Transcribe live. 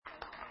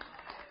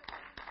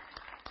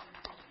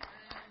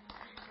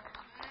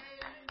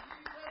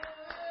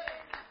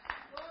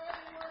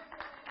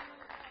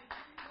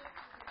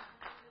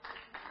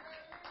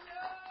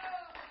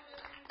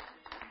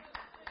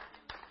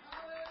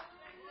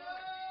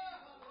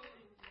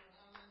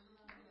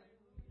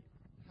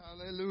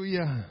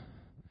Hallelujah.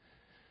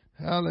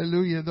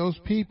 Hallelujah. Those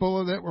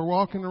people that were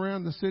walking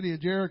around the city of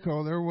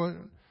Jericho,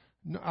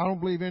 I don't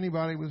believe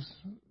anybody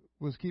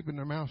was keeping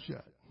their mouth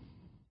shut.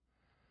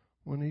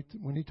 When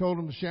he told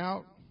them to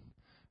shout,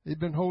 they'd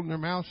been holding their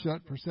mouth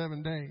shut for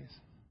 7 days.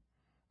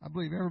 I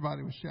believe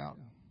everybody was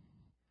shouting.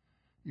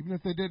 Even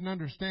if they didn't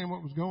understand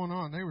what was going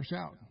on, they were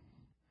shouting.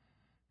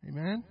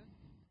 Amen?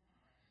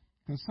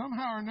 Because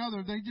somehow or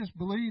another, they just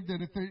believed that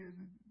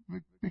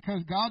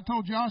because God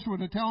told Joshua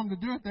to tell them to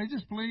do it, they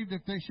just believed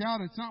if they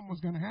shouted, something was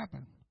going to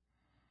happen.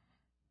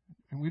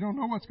 And we don't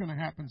know what's going to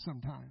happen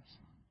sometimes.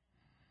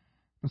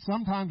 But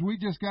sometimes we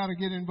just got to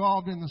get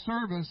involved in the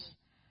service.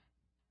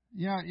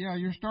 Yeah,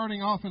 you're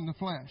starting off in the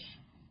flesh.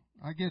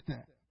 I get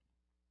that.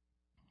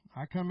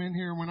 I come in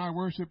here when I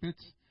worship,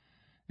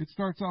 it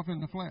starts off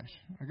in the flesh.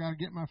 I got to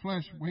get my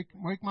flesh,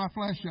 wake my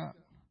flesh up.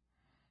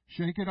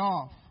 Shake it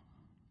off.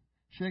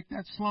 Shake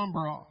that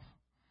slumber off.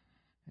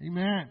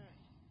 Amen.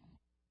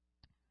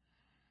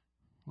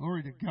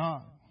 Glory to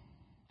God.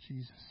 In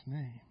Jesus'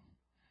 name.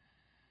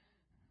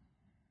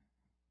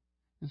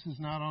 This is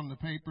not on the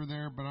paper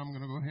there, but I'm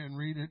going to go ahead and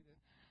read it.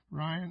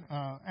 Ryan,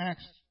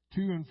 Acts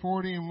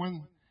 2:40, and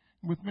when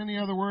with many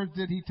other words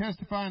did he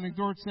testify and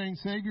exhort, saying,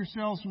 Save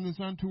yourselves from this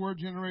untoward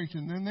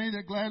generation. Then they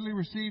that gladly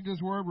received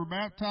his word were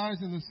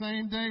baptized, and the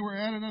same day were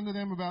added unto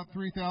them about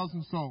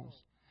 3,000 souls.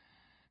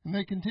 And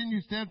they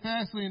continued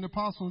steadfastly in the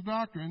apostles'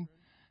 doctrine,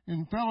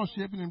 in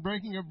fellowship, and in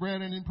breaking of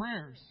bread, and in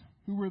prayers.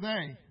 Who were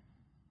they?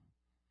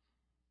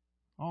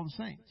 All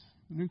the saints,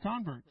 the new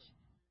converts.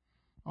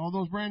 All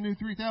those brand new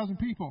 3,000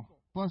 people,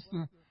 plus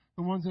the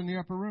ones in the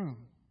upper room.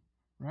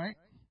 Right?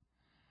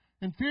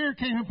 And fear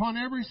came upon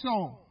every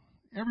soul.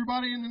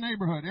 Everybody in the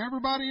neighborhood,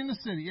 everybody in the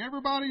city,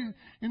 everybody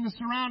in the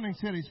surrounding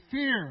cities.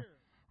 Fear,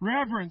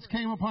 reverence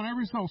came upon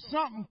every soul.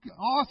 Something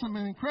awesome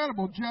and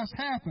incredible just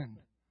happened.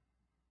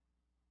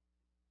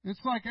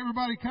 It's like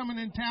everybody coming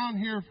in town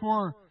here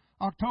for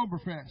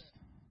Oktoberfest.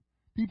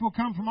 People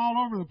come from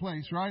all over the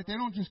place, right? They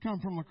don't just come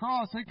from La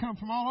Crosse. They come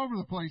from all over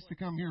the place to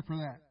come here for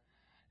that.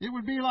 It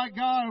would be like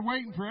God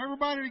waiting for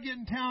everybody to get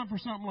in town for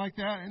something like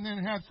that and then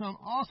have some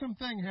awesome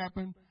thing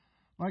happen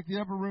like the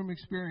upper room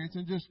experience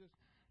and just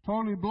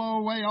totally blow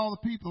away all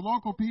the people, the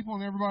local people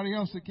and everybody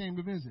else that came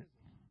to visit.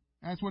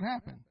 That's what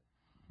happened.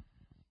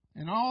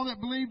 And all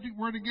that believed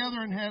were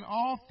together and had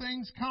all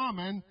things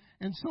common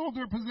and sold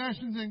their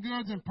possessions and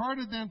goods and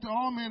parted them to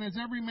all men as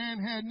every man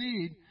had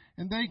need.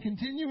 And they,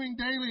 continuing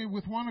daily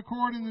with one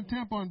accord in the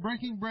temple and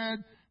breaking bread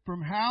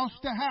from house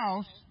to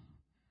house,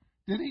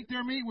 did eat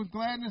their meat with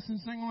gladness and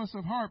singleness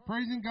of heart,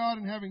 praising God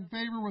and having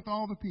favor with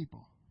all the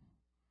people.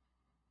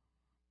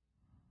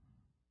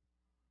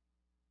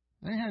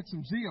 They had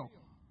some zeal.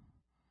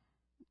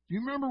 Do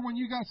you remember when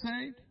you got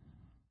saved?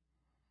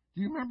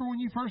 Do you remember when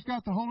you first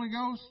got the Holy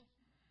Ghost?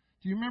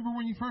 Do you remember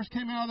when you first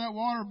came out of that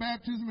water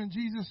baptism in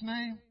Jesus'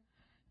 name?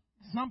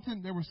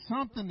 There was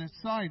something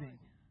exciting.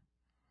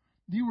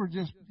 You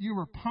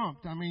were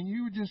pumped. I mean,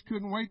 you just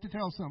couldn't wait to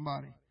tell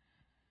somebody.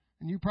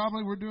 And you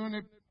probably were doing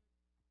it,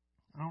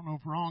 I don't know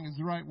if wrong is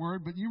the right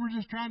word, but you were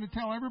just trying to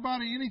tell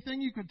everybody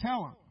anything you could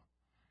tell them.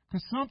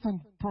 Because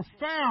something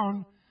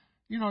profound,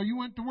 you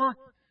went to work,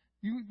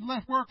 you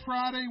left work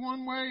Friday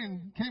one way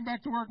and came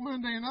back to work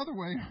Monday another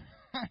way.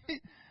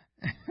 Right?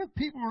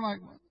 People were like,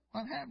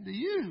 what happened to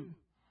you?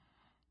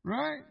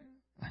 Right?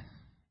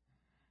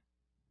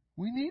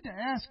 We need to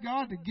ask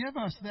God to give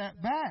us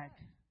that back.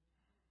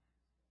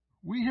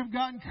 We have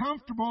gotten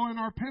comfortable in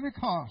our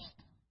Pentecost.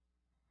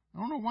 I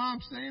don't know why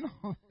I'm saying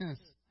all this,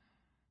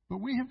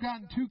 but we have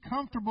gotten too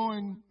comfortable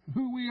in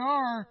who we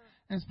are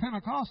as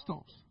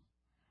Pentecostals.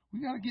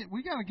 We got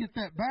to get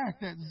that back,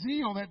 that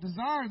zeal, that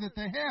desire that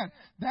they had.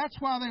 That's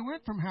why they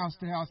went from house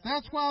to house.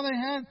 That's why they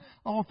had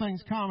all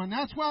things common.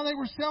 That's why they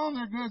were selling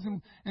their goods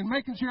and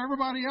making sure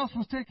everybody else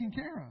was taken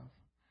care of.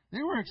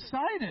 They were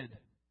excited.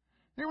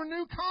 They were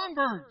new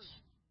converts.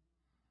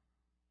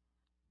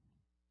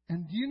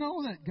 And do you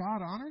know that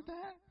God honored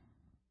that?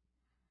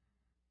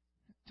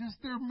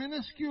 Just their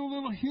minuscule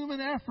little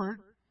human effort,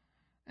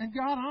 and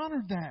God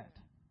honored that.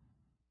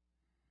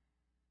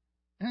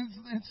 And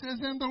it says,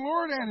 and the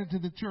Lord added to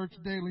the church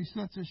daily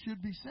such as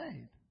should be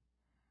saved.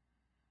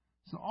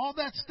 So all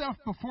that stuff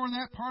before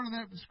that part of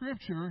that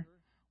scripture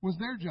was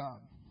their job.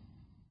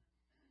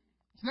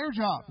 It's their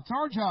job. It's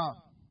our job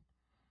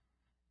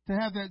to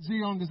have that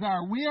zeal and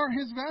desire. We are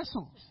His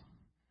vessels.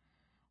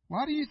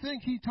 Why do you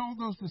think He told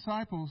those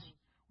disciples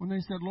when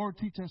they said, Lord,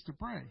 teach us to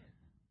pray?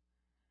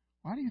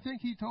 Why do you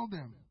think He told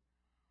them,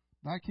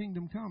 Thy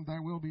kingdom come, Thy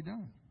will be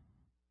done,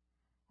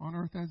 on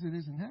earth as it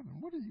is in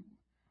heaven? What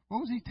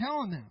was He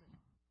telling them?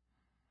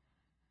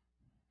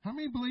 How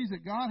many believes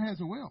that God has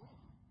a will?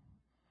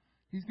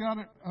 He's got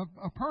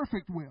a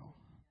perfect will.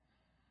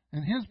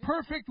 And His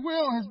perfect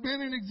will has been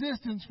in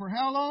existence for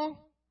how long?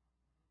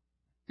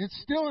 It's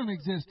still in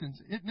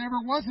existence. It never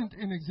wasn't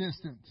in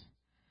existence.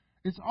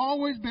 It's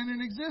always been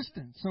in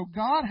existence. So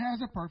God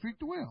has a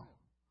perfect will.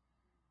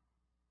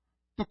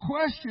 The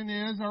question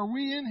is, are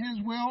we in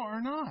His will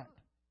or not?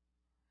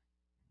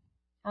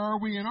 Or are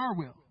we in our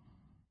will?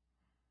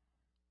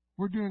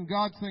 we're doing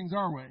God's things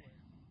our way.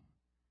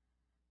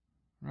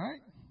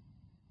 Right?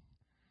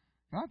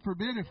 God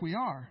forbid if we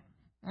are.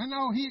 I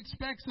know He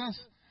expects us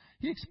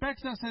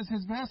as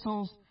His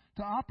vessels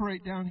to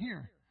operate down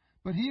here.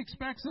 But He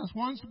expects us,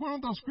 one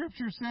of those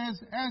scriptures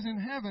says, as in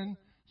heaven,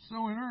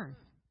 so in earth.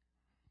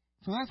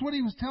 So that's what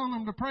He was telling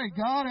them to pray.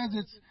 God,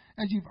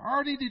 as you've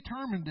already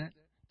determined it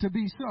to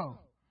be so.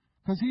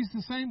 Because He's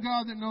the same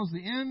God that knows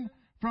the end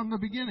from the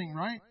beginning,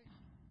 right?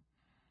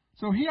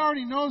 So He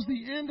already knows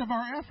the end of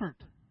our effort.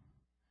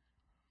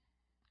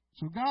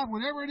 So God,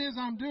 whatever it is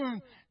I'm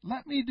doing,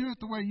 let me do it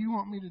the way you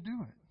want me to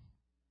do it.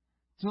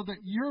 So that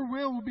your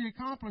will be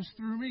accomplished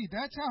through me.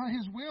 That's how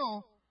His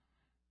will,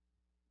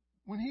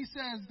 when He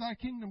says, thy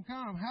kingdom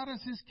come, how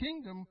does His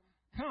kingdom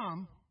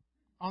come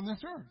on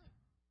this earth?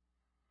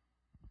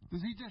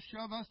 Does He just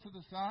shove us to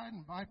the side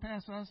and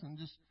bypass us and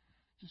just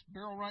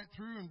barrel right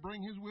through and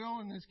bring His will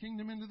and His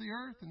kingdom into the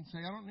earth and say,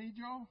 I don't need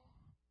y'all?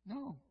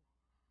 No.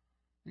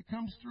 It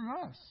comes through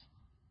us.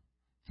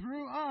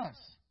 Through us.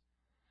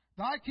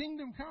 Thy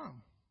kingdom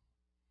come.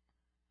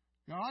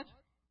 God,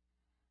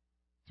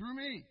 through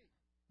me.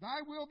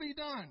 Thy will be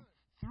done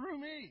through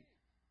me.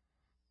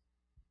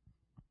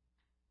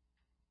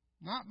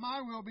 Not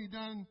my will be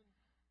done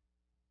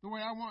the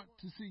way I want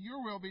to see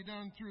your will be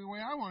done through the way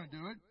I want to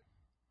do it.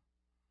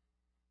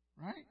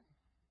 Right?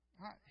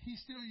 He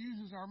still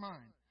uses our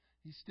mind.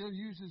 He still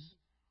uses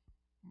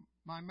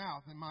my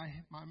mouth and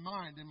my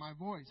mind and my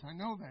voice. I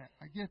know that.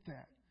 I get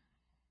that.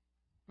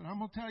 But I'm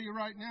going to tell you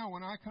right now,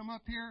 when I come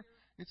up here,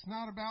 it's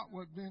not about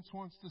what Vince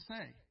wants to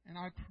say. And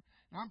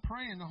I'm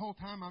praying the whole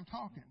time I'm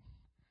talking.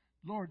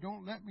 Lord,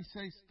 don't let me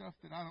say stuff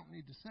that I don't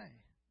need to say.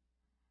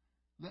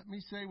 Let me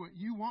say what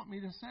you want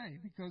me to say,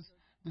 because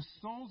the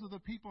souls of the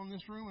people in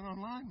this room and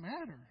online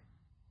matter.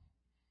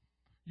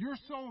 Your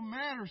soul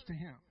matters to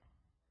Him.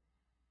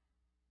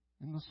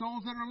 And the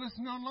souls that are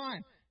listening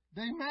online,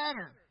 they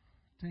matter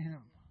to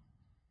Him.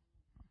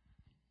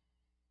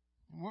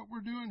 And what we're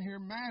doing here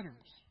matters.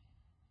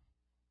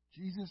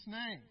 Jesus'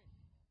 name.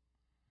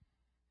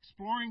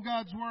 Exploring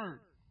God's Word.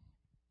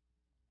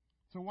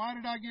 So why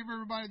did I give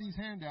everybody these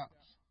handouts?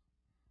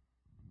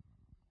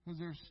 Because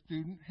they're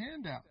student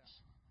handouts.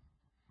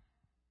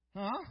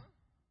 Huh?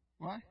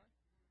 What?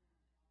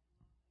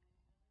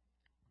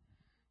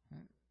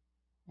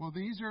 Well,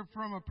 these are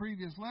from a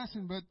previous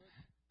lesson, but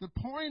the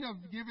point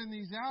of giving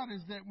these out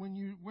is that when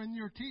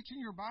you're teaching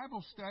your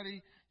Bible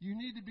study, you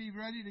need to be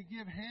ready to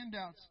give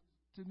handouts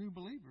to new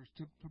believers,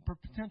 to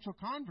potential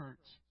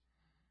converts.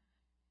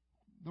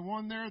 The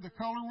one there, the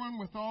color one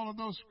with all of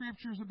those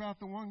scriptures about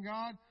the one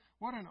God,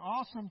 what an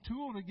awesome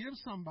tool to give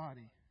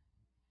somebody.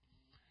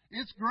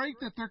 It's great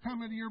that they're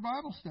coming to your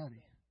Bible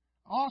study.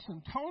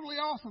 Awesome, totally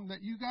awesome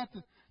that you got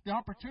the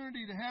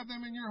opportunity to have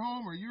them in your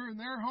home, or you're in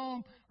their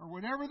home, or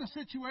whatever the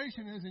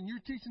situation is, and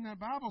you're teaching that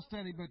Bible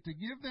study. But to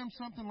give them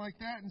something like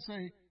that and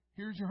say,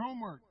 here's your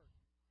homework.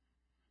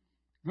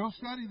 Go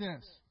study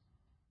this.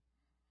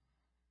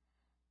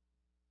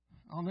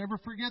 I'll never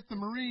forget the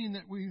Marine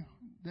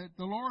that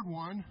the Lord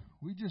won.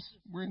 We just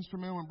were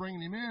instrumental in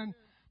bringing him in.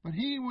 But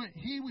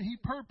he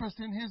purposed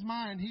in his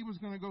mind he was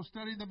going to go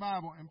study the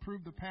Bible and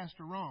prove the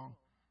pastor wrong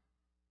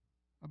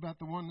about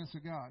the oneness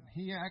of God.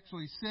 He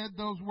actually said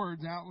those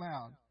words out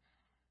loud.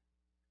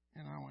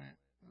 And I went,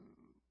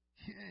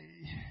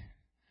 okay,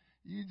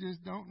 you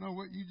just don't know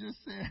what you just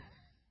said.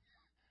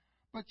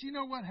 But you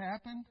know what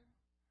happened?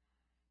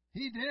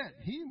 He did.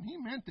 He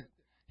meant it.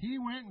 He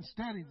went and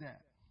studied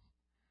that.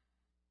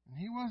 And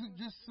he wasn't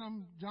just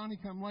some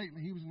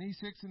Johnny-come-lately. He was an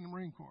E6 in the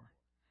Marine Corps.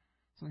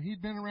 So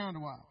he'd been around a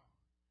while.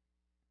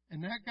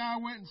 And that guy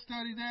went and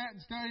studied that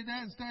and studied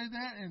that and studied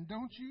that. And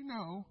don't you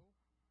know,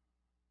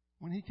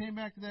 when he came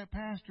back to that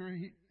pastor,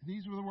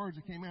 these were the words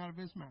that came out of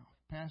his mouth.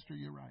 Pastor,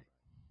 you're right.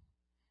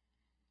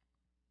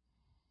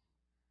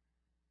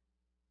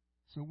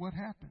 So what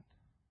happened?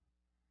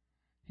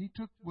 He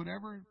took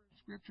whatever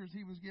scriptures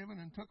he was given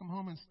and took them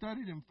home and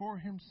studied them for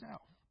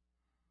himself.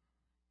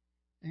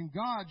 And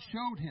God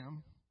showed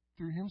him,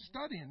 through him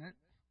studying it,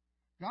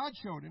 God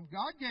showed him.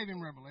 God gave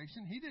him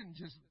revelation. He didn't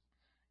just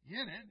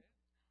get it.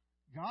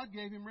 God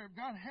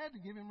had to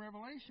give him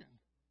revelation.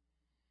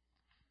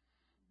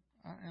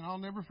 And I'll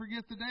never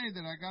forget the day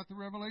that I got the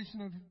revelation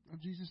of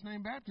Jesus'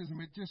 name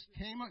baptism. It just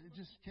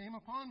came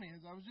upon me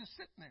as I was just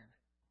sitting there.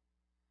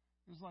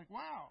 It was like,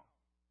 wow,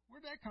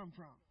 where'd that come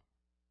from?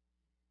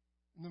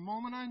 And the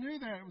moment I knew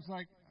that, it was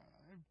like,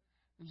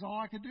 it was all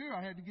I could do.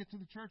 I had to get to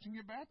the church and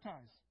get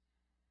baptized.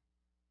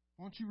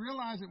 Once you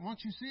realize it,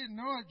 once you see it and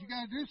know it, you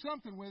got to do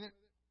something with it.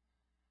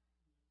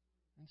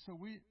 And so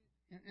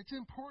it's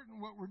important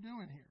what we're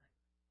doing here.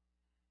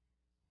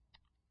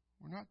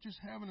 We're not just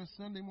having a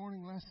Sunday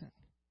morning lesson,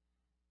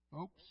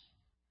 folks.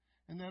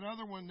 And that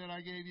other one that I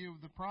gave you,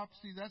 the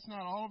prophecy, that's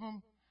not all of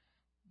them.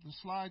 The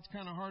slide's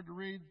kind of hard to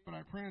read, but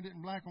I printed it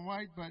in black and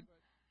white. But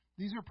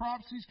these are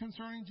prophecies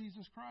concerning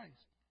Jesus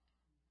Christ.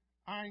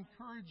 I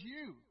encourage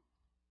you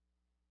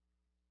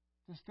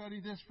to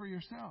study this for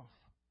yourself.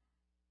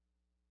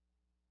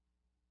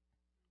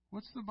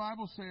 What's the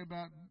Bible say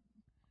about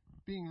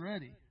being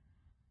ready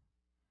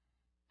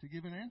to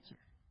give an answer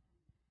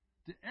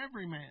to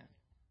every man.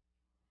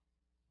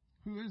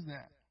 Who is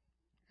that?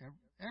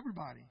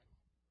 Everybody.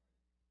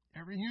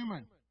 Every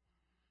human.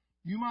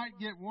 You might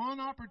get one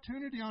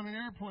opportunity on an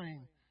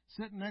airplane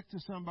sitting next to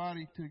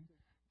somebody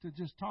to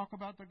just talk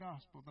about the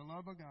gospel, the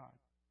love of God.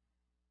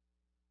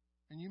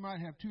 And you might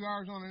have 2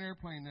 hours on an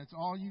airplane. That's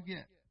all you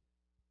get.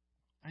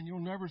 And you'll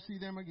never see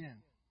them again.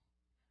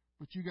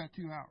 But you got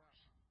 2 hours.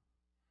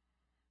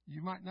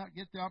 You might not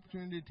get the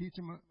opportunity to teach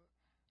them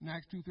an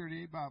Acts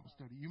 2:38 Bible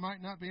study. You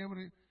might not be able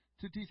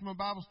to teach them a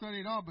Bible study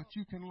at all, but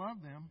you can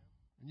love them.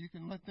 And you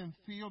can let them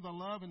feel the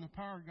love and the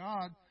power of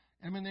God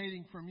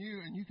emanating from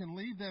you. And you can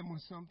leave them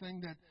with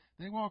something that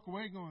they walk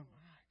away going,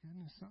 my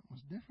goodness, something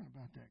was different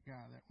about that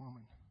guy, that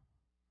woman.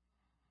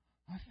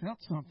 I felt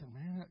something,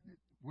 man.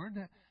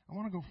 I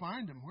want to go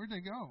find them. Where'd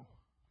they go?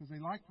 Because they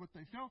liked what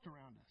they felt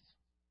around us.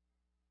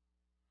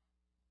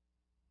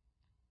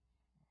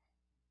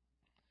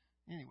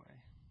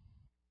 Anyway,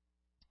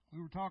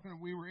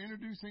 we were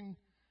introducing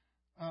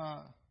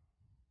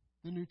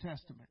the New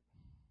Testament.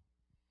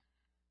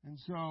 And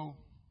so,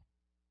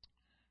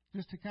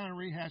 just to kind of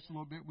rehash a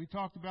little bit, we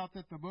talked about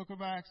that the book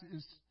of Acts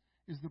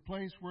is the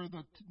place where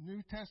the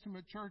New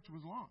Testament church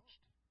was launched.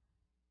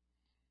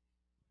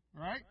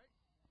 Right?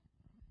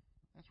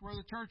 That's where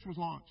the church was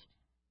launched.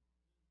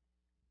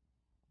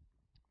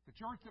 The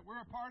church that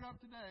we're a part of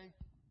today,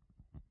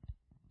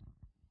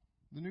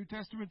 the New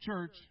Testament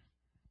church,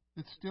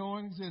 that's still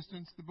in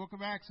existence. The book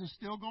of Acts is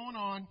still going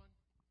on.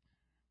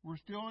 We're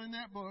still in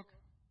that book.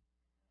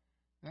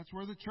 That's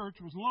where the church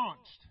was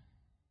launched.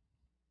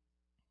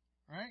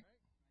 Right?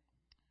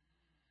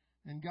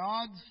 And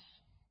God's,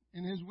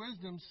 in His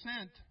wisdom,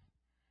 sent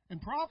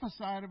and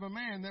prophesied of a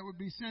man that would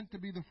be sent to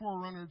be the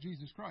forerunner of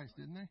Jesus Christ,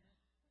 didn't they?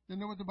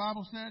 Didn't know what the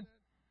Bible said?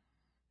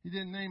 He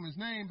didn't name his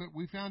name, but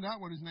we found out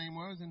what his name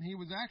was, and he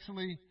was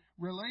actually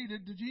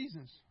related to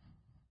Jesus.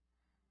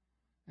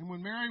 And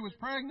when Mary was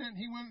pregnant,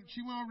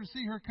 she went over to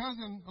see her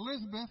cousin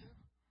Elizabeth,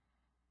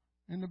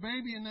 and the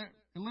baby in that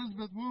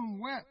Elizabeth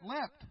womb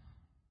leapt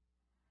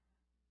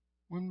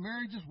when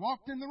Mary just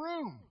walked in the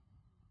room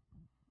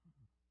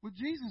with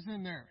Jesus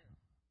in there,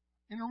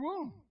 in her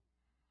womb.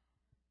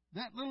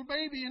 That little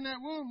baby in that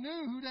womb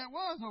knew who that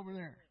was over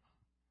there.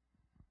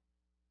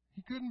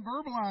 He couldn't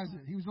verbalize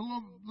it. He was a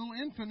little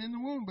infant in the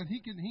womb, but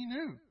he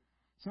knew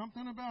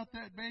something about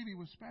that baby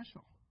was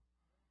special.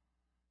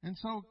 And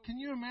so, can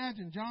you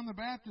imagine John the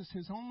Baptist?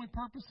 His only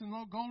purpose and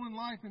goal in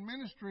life and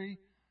ministry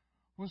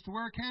was to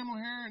wear camel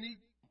hair and eat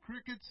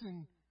crickets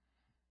and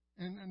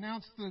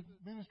announce the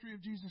ministry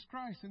of Jesus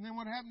Christ. And then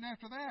what happened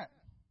after that?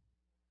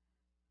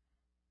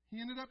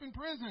 He ended up in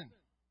prison.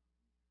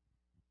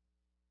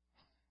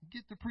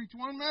 Get to preach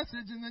one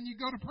message and then you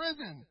go to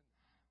prison.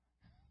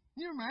 Can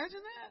you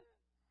imagine that?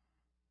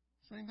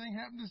 Same thing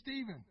happened to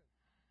Stephen.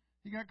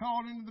 He got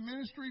called into the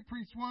ministry,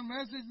 preached one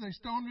message, they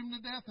stoned him to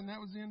death, and that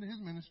was the end of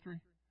his ministry.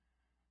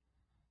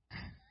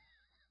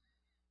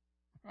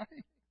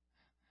 Right?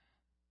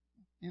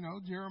 You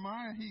know,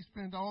 Jeremiah, he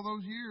spent all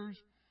those years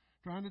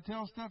trying to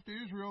tell stuff to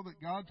Israel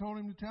that God told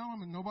him to tell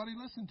him, and nobody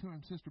listened to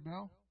him, Sister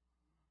Bell.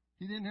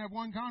 He didn't have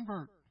one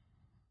convert.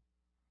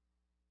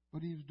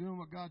 But he was doing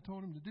what God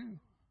told him to do.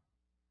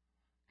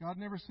 God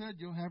never said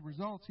you'll have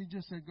results. He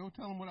just said, go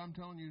tell them what I'm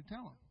telling you to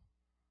tell them.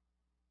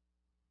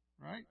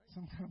 Right?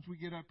 Sometimes we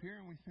get up here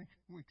and we think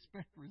we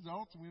expect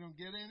results and we don't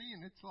get any,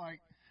 and it's like,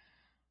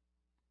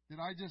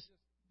 did I just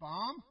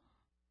bomb?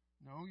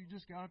 No, you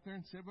just got up there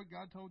and said what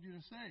God told you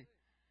to say.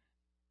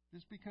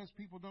 Just because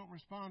people don't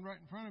respond right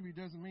in front of you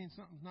doesn't mean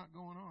something's not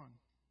going on.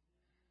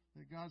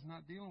 That God's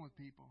not dealing with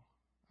people.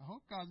 I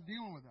hope God's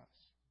dealing with us.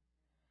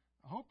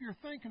 I hope you're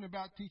thinking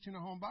about teaching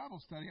a home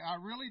Bible study. I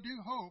really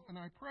do hope and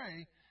I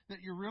pray that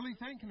you're really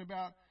thinking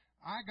about,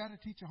 I got to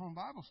teach a home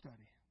Bible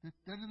study. That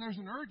there's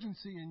an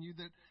urgency in you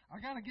that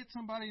I got to get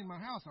somebody in my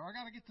house or I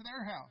got to get to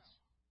their house.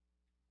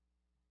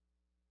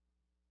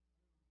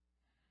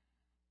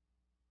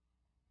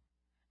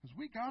 Because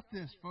we got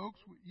this,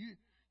 folks.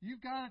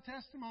 You've got a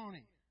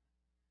testimony.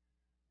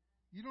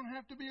 You don't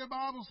have to be a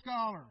Bible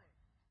scholar.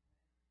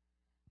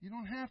 You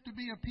don't have to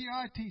be a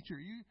PI teacher.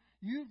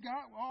 You've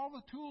got all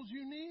the tools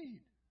you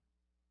need.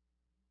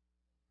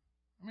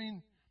 I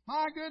mean,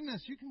 my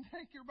goodness, you can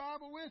take your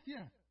Bible with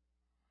you.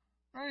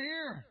 Right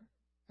here.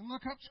 And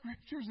look up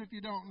scriptures if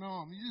you don't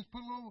know them. You just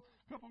put a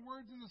couple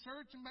words in the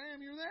search and bam,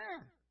 you're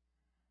there.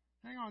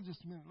 Hang on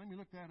just a minute. Let me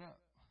look that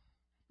up.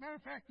 Matter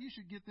of fact, you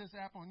should get this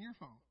app on your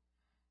phone.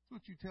 That's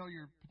what you tell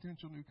your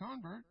potential new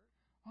convert.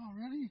 Oh,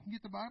 really? You can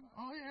get the Bible?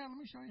 Oh, yeah, let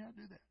me show you how to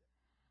do that.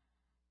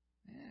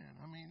 Man,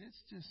 I mean, it's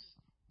just,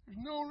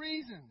 there's no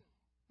reason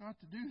not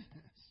to do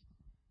this.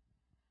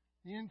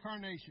 The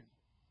incarnation.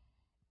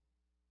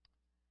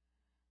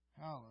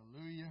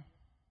 Hallelujah.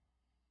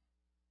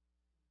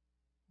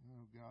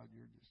 Oh, God,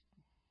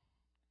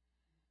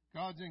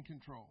 God's in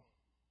control.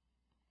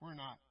 We're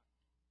not.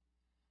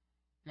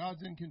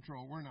 God's in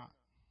control. We're not.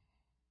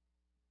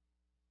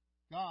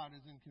 God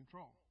is in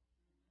control.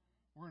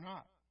 We're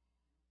not.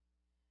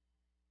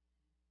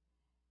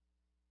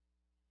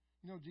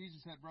 You know,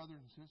 Jesus had brothers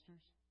and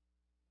sisters.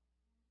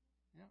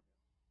 Yep.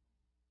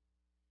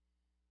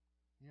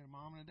 He had a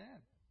mom and a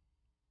dad.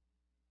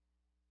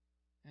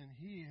 And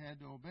he had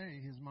to obey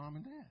his mom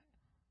and dad.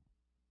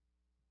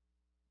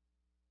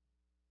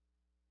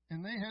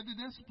 And they had to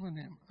discipline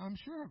him. I'm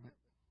sure of it.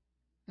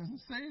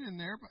 Doesn't say it in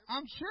there, but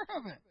I'm sure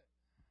of it.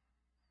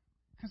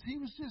 Because he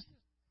was just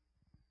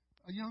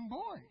a young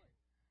boy.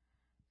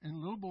 And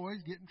little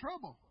boys get in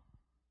trouble.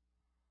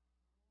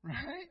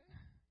 Right?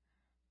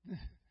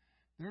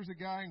 There's a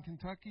guy in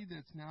Kentucky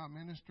that's now a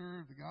minister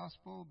of the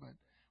gospel, but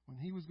when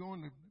he was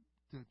going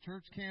to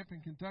church camp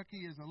in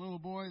Kentucky as a little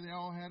boy, they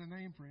all had a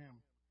name for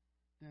him.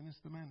 Dennis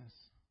the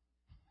Menace.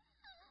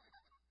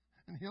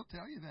 And he'll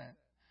tell you that.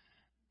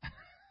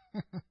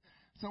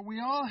 So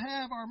we all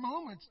have our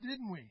moments,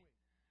 didn't we?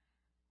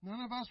 None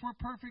of us were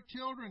perfect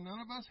children. None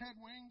of us had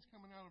wings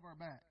coming out of our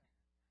back.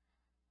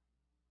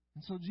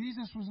 And so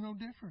Jesus was no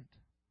different.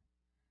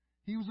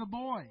 He was a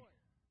boy.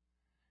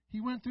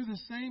 He went through the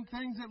same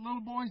things that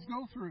little boys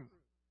go through.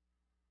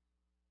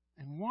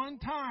 And one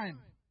time,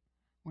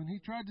 when he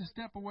tried to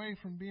step away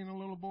from being a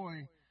little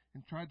boy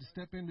and tried to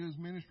step into his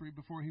ministry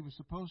before he was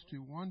supposed to,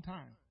 one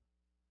time.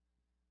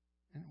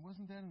 And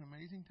wasn't that an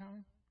amazing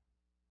time?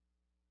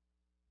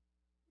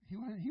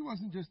 He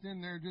wasn't just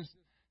in there just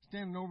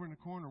standing over in the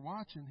corner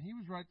watching. He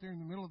was right there in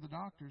the middle of the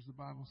doctors, the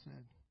Bible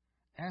said,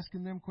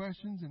 asking them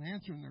questions and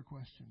answering their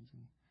questions.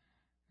 And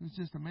it was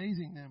just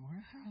amazing them.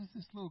 How does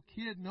this little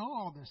kid know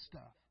all this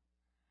stuff?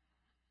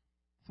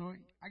 So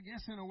I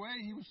guess in a way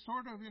he was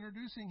sort of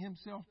introducing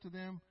himself to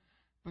them,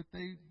 but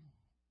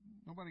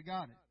nobody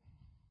got it.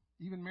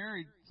 Even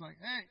Mary, it's like,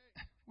 hey,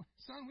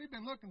 son, we've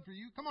been looking for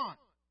you. Come on.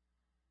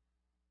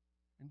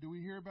 And do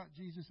we hear about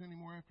Jesus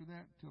anymore after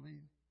that until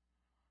he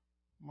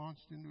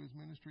launched into his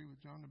ministry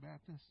with John the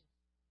Baptist?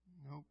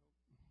 Nope.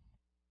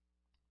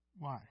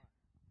 Why?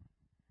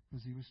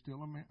 Because he was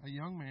still a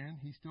young man.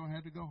 He still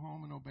had to go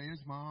home and obey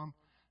his mom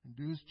and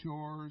do his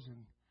chores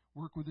and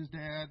work with his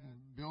dad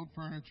and build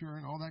furniture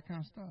and all that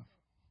kind of stuff.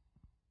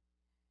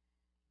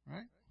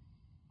 Right?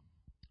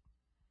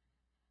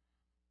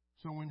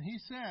 So when he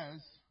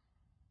says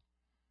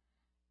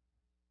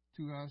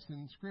to us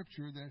in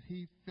Scripture that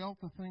he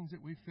felt the things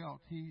that we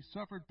felt, he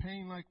suffered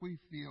pain like we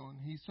feel, and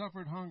he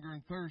suffered hunger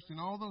and thirst and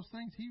all those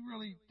things, he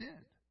really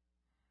did.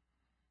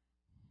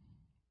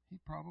 He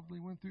probably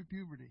went through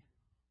puberty.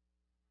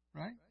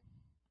 Right?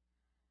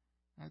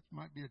 That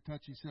might be a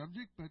touchy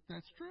subject, but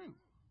that's true.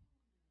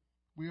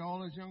 We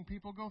all as young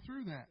people go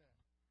through that.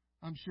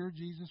 I'm sure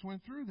Jesus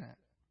went through that.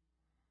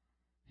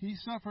 He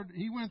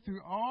went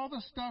through all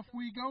the stuff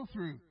we go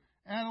through.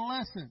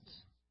 Adolescence,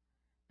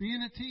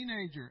 being a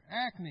teenager,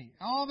 acne,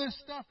 all this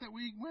stuff that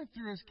we went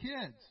through as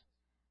kids.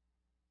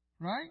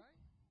 Right?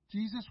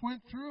 Jesus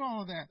went through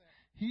all of that.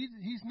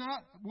 He's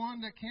not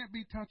one that can't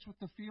be touched with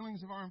the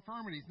feelings of our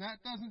infirmities.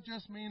 That doesn't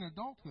just mean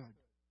adulthood.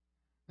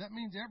 That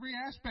means every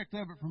aspect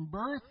of it, from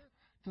birth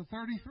to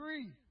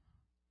 33.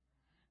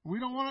 We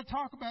don't want to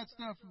talk about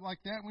stuff like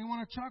that. We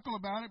want to chuckle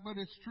about it, but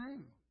it's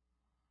true.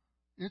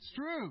 It's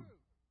true.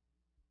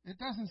 It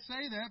doesn't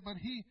say that, but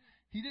he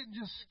didn't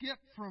just skip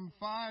from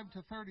 5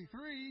 to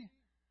 33,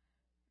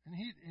 and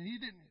he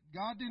didn't.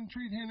 God didn't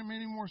treat him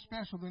any more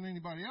special than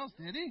anybody else,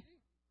 did he?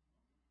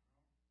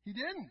 He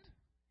didn't.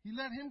 He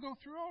let him go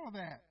through all of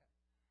that.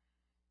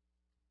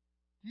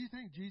 Do you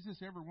think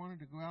Jesus ever wanted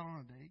to go out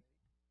on a date?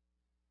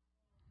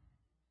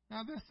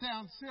 Now this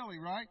sounds silly,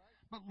 right?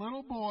 But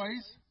little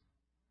boys,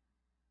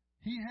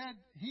 he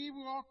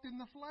walked in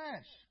the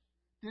flesh.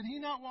 Did he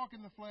not walk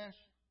in the flesh?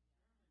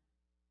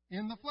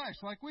 In the flesh,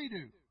 like we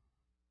do.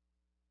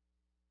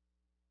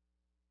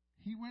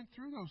 He went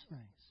through those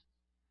things.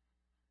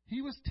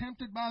 He was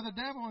tempted by the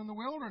devil in the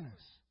wilderness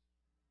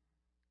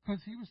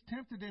because he was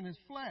tempted in his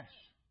flesh.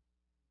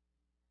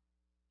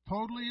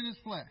 Totally in his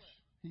flesh.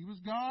 He was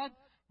God,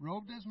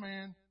 robed as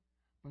man,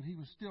 but he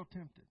was still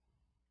tempted.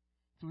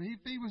 So if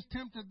he was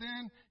tempted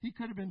then, he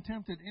could have been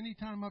tempted any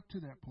time up to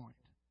that point.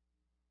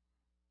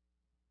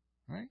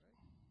 Right?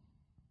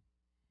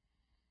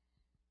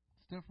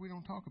 Stuff we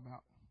don't talk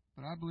about.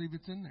 But I believe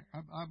it's in there.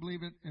 I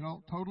believe it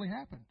all totally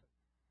happened.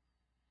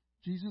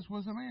 Jesus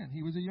was a man.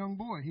 He was a young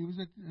boy. He was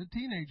a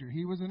teenager.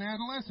 He was an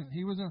adolescent.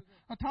 He was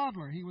a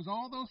toddler. He was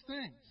all those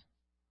things.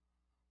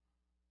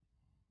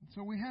 And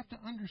so we have to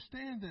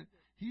understand that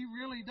he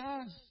really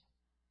does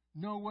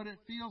know what it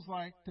feels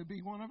like to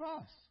be one of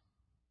us.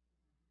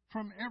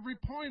 From every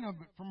point of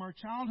it, from our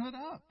childhood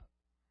up.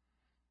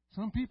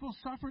 Some people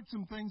suffered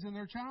some things in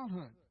their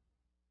childhood.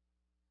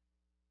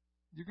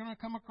 You're going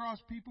to come across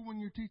people when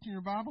you're teaching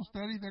your Bible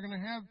study,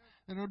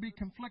 that'll be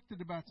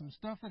conflicted about some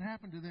stuff that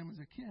happened to them as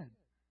a kid.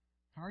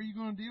 How are you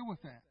going to deal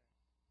with that?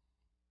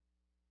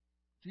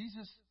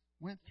 Jesus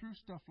went through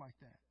stuff like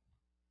that.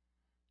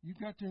 You've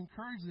got to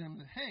encourage them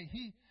that, hey,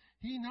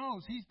 he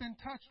knows. He's been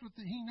touched with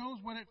it. He knows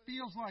what it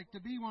feels like to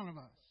be one of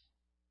us.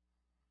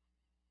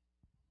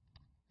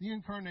 The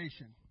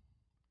incarnation.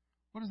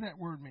 What does that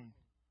word mean?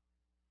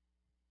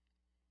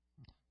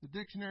 The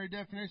dictionary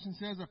definition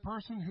says a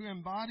person who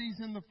embodies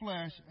in the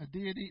flesh a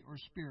deity or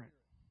spirit.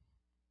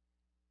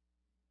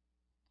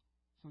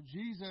 So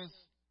Jesus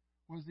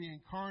was the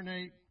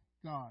incarnate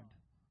God.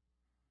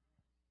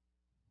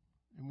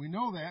 And we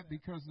know that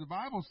because the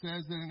Bible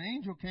says that an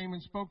angel came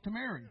and spoke to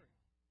Mary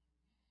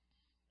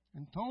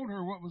and told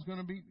her what was going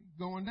to be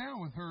going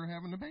down with her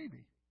having a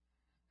baby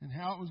and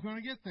how it was going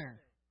to get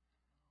there.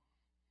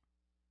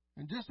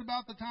 And just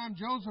about the time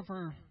Joseph,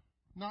 her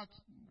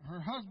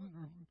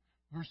husband,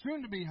 her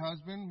soon-to-be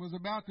husband, was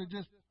about to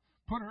just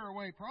put her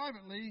away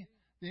privately,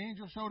 the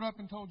angel showed up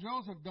and told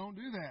Joseph, "Don't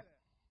do that.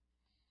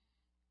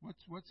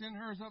 What's in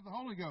her is of the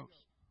Holy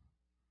Ghost.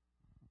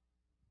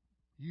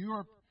 You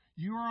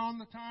are on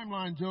the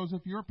timeline,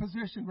 Joseph. You're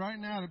positioned right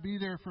now to be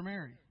there for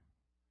Mary."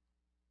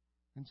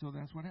 And so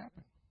that's what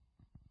happened.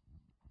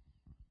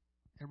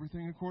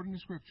 Everything according to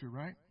Scripture,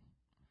 right?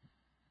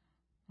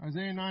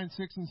 Isaiah 9,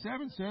 6 and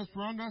 7 says,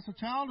 "For unto us a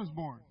child is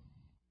born,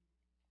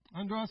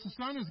 unto us a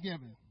son is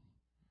given,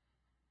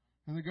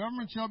 and the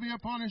government shall be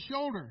upon his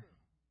shoulder,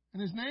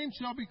 and his name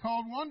shall be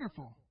called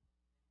Wonderful,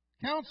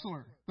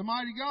 Counselor, the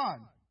Mighty God,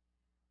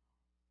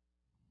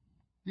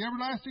 the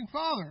Everlasting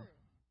Father."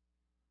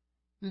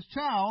 This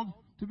child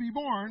to be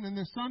born and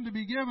this son to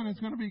be given is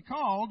going to be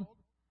called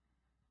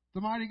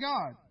the Mighty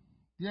God,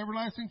 the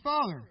Everlasting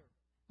Father,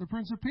 the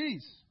Prince of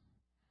Peace.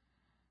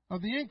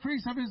 "Of the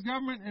increase of his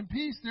government and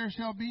peace there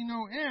shall be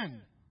no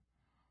end."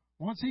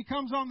 Once he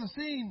comes on the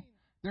scene,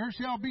 there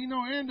shall be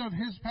no end of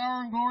his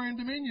power and glory and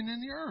dominion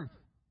in the earth.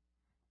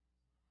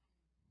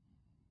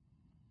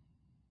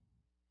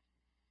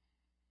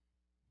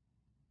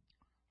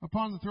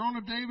 "Upon the throne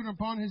of David and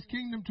upon his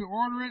kingdom, to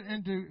order it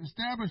and to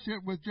establish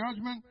it with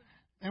judgment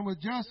and with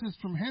justice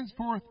from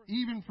henceforth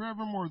even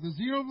forevermore. The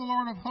zeal of the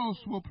Lord of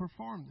hosts will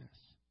perform this."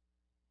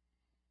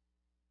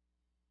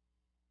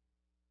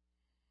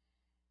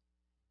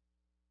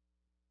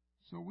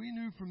 So we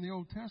knew from the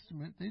Old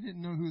Testament, they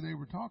didn't know who they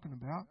were talking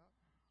about.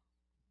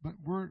 But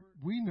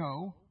we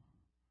know,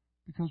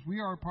 because we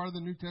are a part of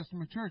the New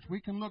Testament church,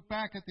 we can look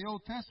back at the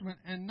Old Testament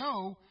and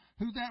know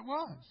who that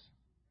was.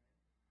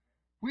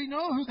 We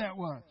know who that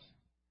was.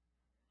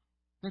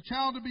 The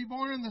child to be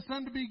born and the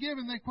son to be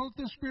given. They quote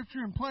this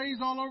scripture in plays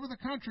all over the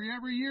country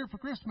every year for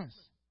Christmas.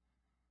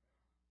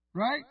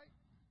 Right?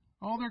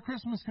 All their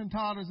Christmas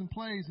cantatas and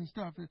plays and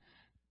stuff.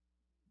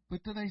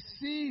 But do they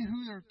see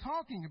who they're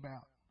talking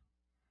about?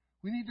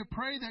 We need to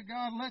pray that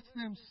God lets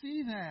them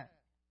see that.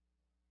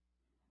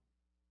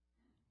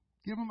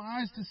 Give them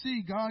eyes to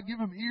see. God, give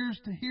them ears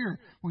to hear.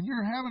 When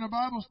you're having a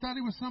Bible study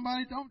with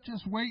somebody, don't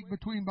just wait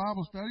between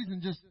Bible studies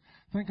and just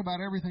think about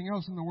everything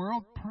else in the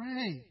world.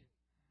 Pray.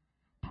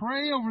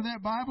 Pray over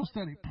that Bible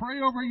study. Pray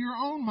over your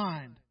own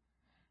mind.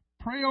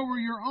 Pray over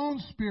your own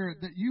spirit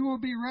that you will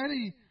be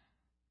ready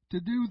to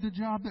do the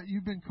job that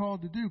you've been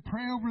called to do.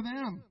 Pray over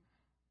them.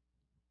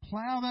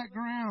 Plow that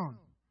ground.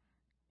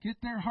 Get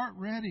their heart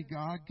ready,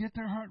 God. Get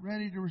their heart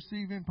ready to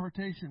receive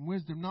impartation,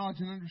 wisdom, knowledge,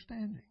 and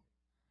understanding.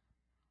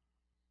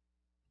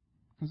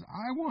 Because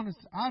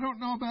I don't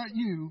know about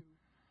you,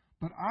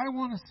 but I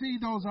want to see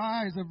those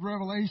eyes of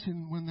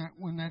revelation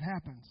when that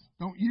happens.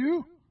 Don't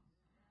you?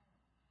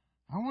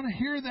 I want to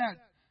hear that.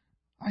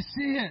 I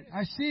see it.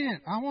 I see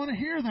it. I want to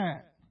hear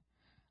that.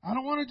 I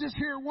don't want to just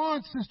hear it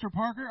once, Sister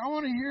Parker. I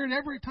want to hear it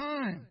every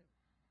time.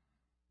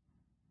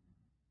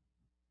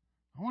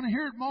 I want to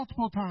hear it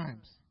multiple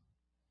times.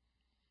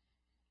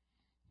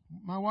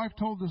 My wife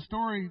told the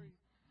story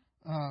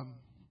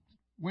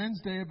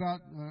Wednesday about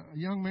a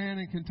young man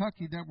in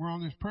Kentucky that were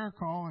on this prayer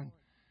call, and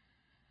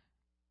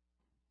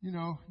you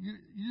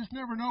just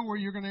never know where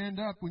you're going to end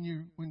up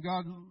when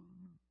God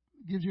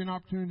gives you an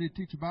opportunity to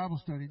teach a Bible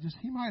study.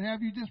 He might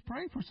have you just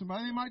pray for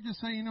somebody. They might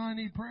just say, I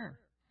need prayer.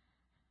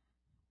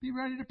 Be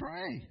ready to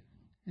pray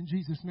in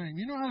Jesus' name.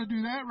 You know how to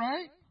do that,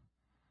 right?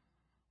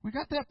 We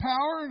got that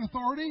power and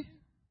authority.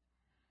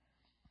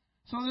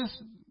 So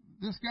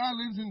this guy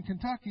lives in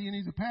Kentucky, and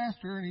he's a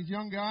pastor, and he's a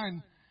young guy,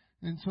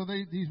 and so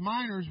these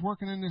miners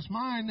working in this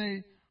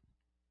mine,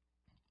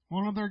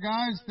 one of their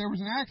guys, there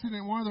was an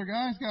accident, one of their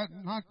guys got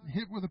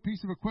hit with a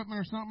piece of equipment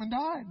or something and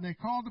died. And they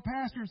called the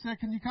pastor and said,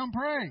 "Can you come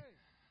pray?"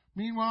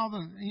 Meanwhile, the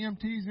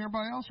EMTs and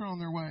everybody else are on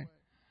their way.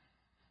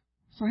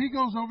 So he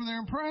goes over there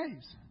and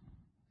prays.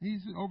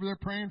 He's over there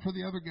praying for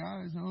the other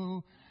guys.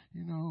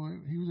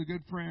 He was a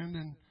good friend.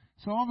 And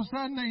so all of a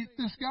sudden,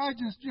 this guy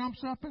just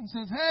jumps up and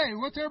says, "Hey,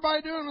 what's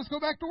everybody doing? Let's go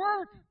back to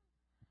work."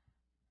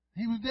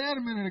 He was dead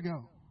a minute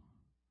ago.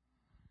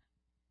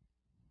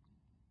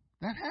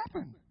 That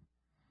happened.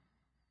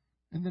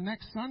 And the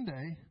next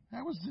Sunday,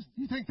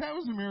 you think that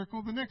was a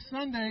miracle? The next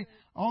Sunday,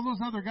 all those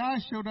other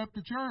guys showed up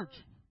to church.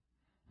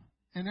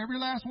 And every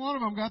last one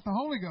of them got the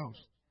Holy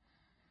Ghost.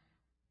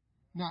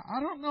 Now, I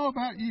don't know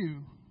about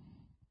you,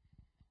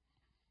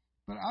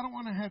 but I don't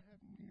want to have,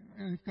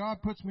 if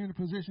God puts me in a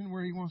position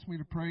where He wants me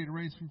to pray to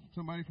raise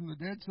somebody from the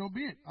dead, so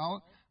be it.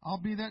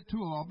 I'll be that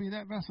tool. I'll be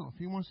that vessel. If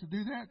He wants to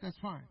do that, that's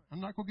fine.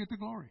 I'm not going to get the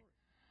glory.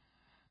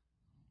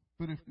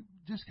 But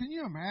can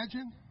you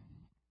imagine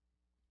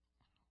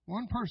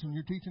one person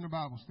you're teaching a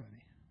Bible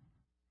study,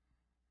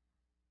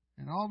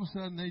 and all of a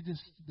sudden they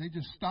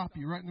just stop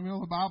you right in the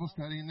middle of the Bible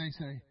study and they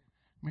say,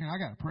 "Man, I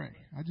got to pray.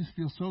 I just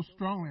feel so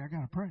strongly I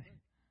got to pray."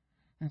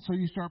 And so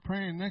you start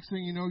praying. Next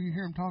thing you know, you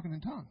hear them talking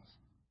in tongues.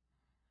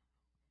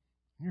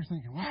 And you're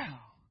thinking, wow,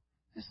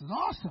 this is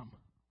awesome.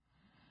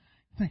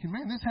 Thinking,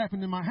 man, this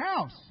happened in my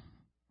house.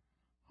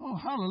 Oh,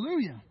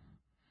 hallelujah.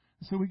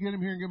 And so we get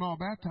them here and get them all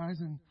baptized.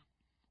 And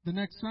the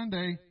next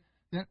Sunday,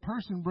 that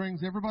person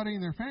brings everybody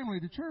in their family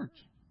to church.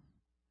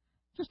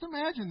 Just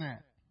imagine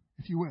that,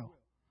 if you will.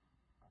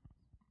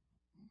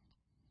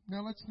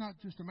 Now, let's not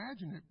just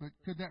imagine it, but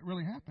could that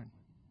really happen?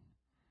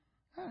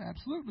 That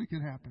absolutely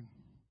could happen.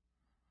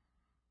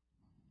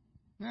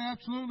 That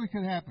absolutely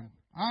could happen.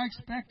 I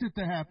expect it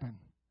to happen.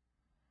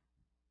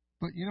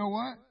 But you know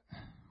what?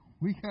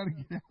 We got to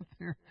get out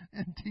there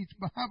and teach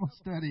Bible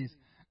studies,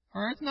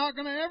 or it's not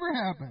going to ever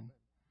happen.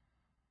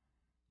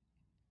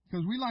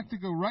 Because we like to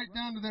go right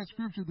down to that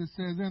scripture that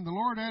says, "And the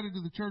Lord added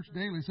to the church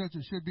daily such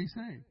as should be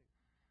saved."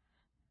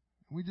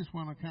 We just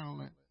want to kind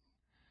of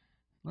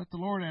let the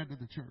Lord add to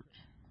the church.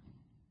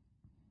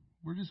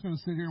 We're just going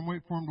to sit here and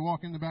wait for him to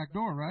walk in the back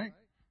door, right?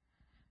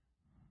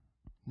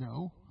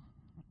 No.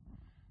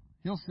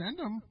 He'll send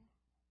them.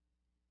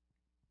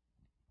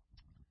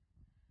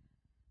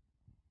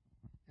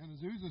 On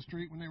Azusa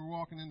Street, when they were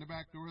walking in the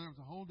back door, there was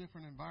a whole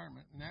different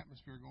environment and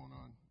atmosphere going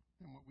on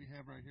than what we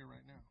have right here,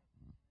 right now.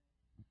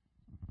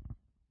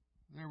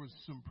 There was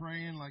some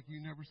praying like you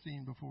never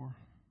seen before.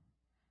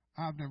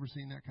 I've never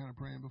seen that kind of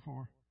praying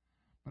before.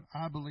 But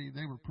I believe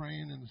they were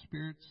praying in the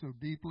Spirit so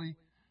deeply.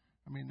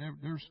 I mean,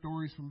 there's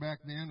stories from back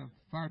then of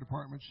fire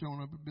departments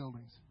showing up at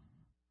buildings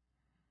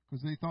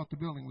because they thought the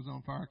building was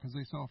on fire because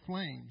they saw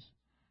flames.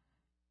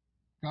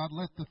 God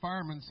let the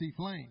firemen see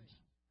flames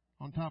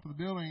on top of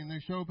the building, and they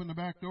show up in the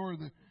back door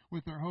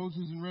with their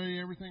hoses and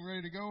everything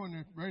ready to go, and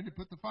they're ready to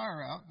put the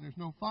fire out, and there's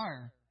no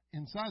fire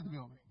inside the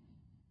building.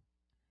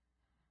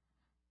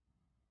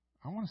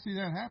 I want to see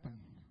that happen.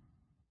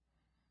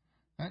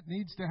 That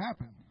needs to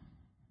happen.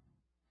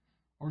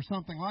 Or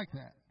something like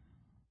that.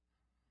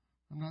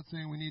 I'm not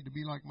saying we need to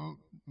be like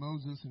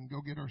Moses and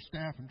go get our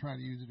staff and try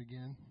to use it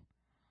again.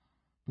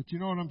 But you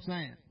know what I'm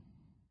saying.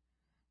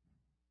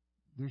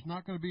 There's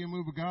not going to be a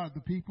move of God.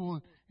 The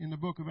people in the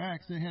book of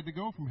Acts, they had to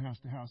go from house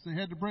to house. They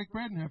had to break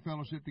bread and have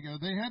fellowship together.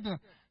 They had to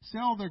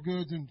sell their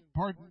goods and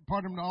part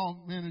them to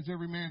all men as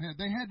every man had.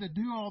 They had to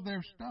do all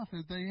their stuff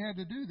that they had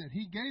to do, that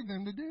He gave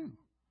them to do.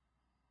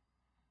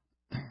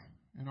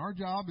 And our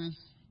job is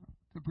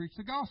to preach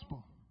the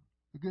gospel,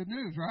 the good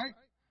news, right?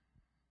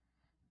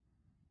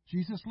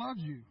 Jesus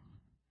loves you.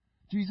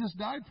 Jesus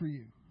died for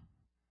you.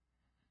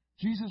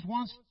 Jesus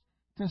wants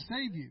to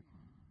save you.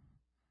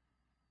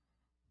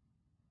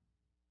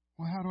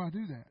 Well, how do I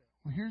do that?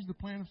 Well, here's the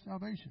plan of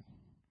salvation.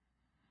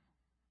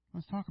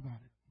 Let's talk about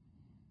it.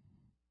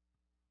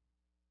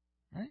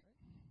 Right?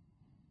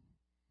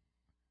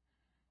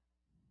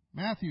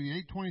 Matthew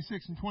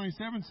 8:26 and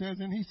 27 says,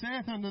 "And he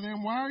saith unto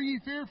them, Why are ye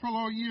fearful,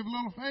 O ye of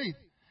little faith?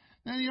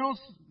 Then he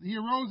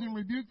arose and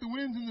rebuked the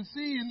winds and the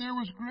sea, and there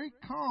was great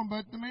calm.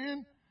 But the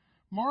man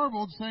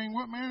marveled, saying,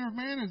 What manner of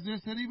man is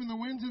this, that even the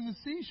winds and the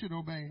sea should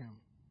obey him?"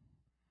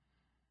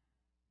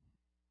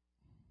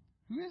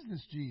 Who is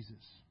this Jesus?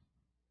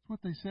 That's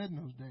what they said in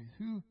those days.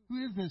 Who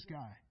is this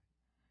guy?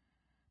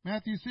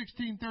 Matthew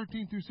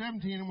 16:13 through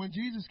 17. "And when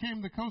Jesus came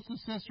to the coast of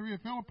Caesarea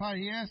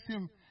Philippi, he asked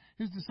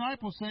his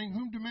disciples, saying,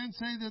 Whom do men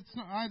say that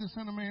I, the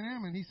Son of Man,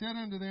 am? And he said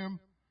unto them,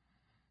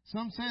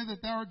 Some say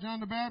that thou art John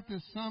the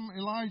Baptist, some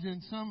Elijah,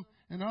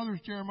 and others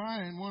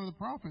Jeremiah, and one of the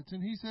prophets.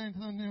 And he said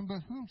unto them,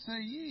 But whom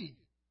say ye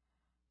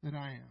that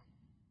I am?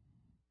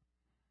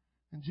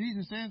 And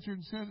Jesus answered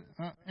and said,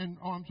 and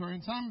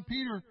Simon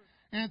Peter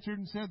answered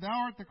and said, Thou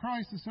art the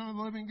Christ, the Son of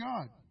the living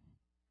God.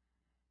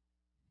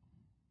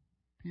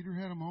 Peter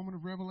had a moment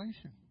of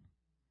revelation.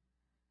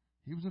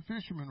 He was a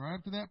fisherman right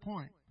up to that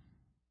point.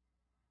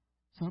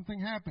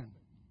 Something happened.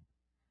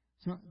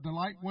 So the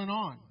light went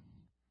on.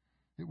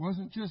 It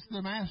wasn't just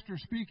the Master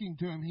speaking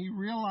to him. He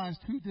realized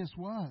who this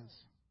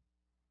was.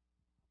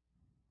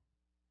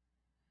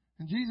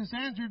 And Jesus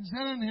answered and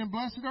said unto him,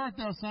 Blessed art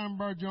thou, Simon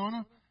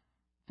Bar-Jonah,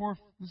 for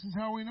this is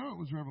how we know it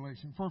was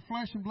revelation. For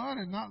flesh and blood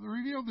had not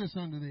revealed this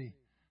unto thee.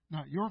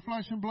 Not your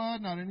flesh and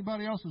blood, not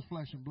anybody else's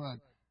flesh and blood.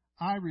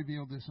 I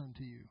revealed this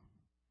unto you.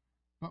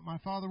 But my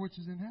Father which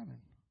is in heaven.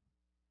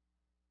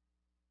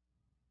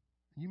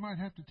 You might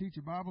have to teach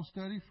a Bible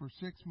study for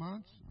 6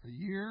 months, a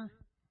year,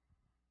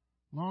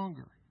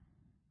 longer.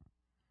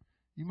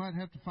 You might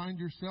have to find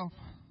yourself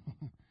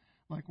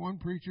like one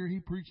preacher. He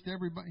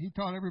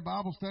taught every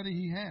Bible study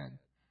he had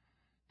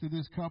to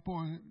this couple,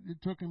 and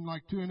it took him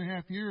like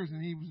 2.5 years,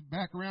 and he was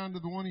back around to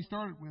the one he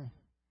started with,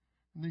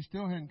 and they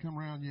still hadn't come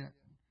around yet.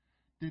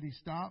 Did he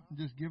stop and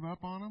just give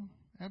up on them?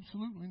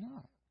 Absolutely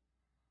not.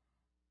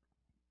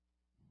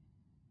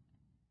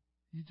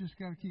 You just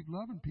got to keep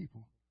loving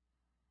people.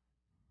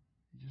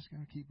 You just got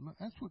to keep.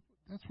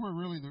 That's where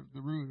really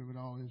the root of it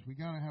all is. We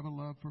got to have a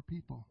love for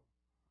people.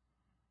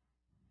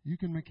 You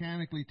can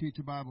mechanically teach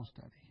a Bible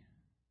study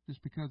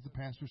just because the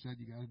pastor said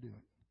you got to do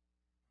it,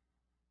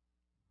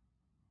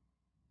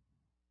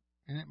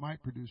 and it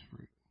might produce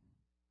fruit,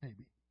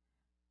 maybe.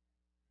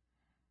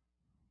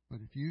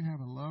 But if you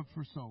have a love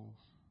for souls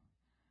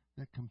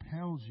that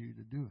compels you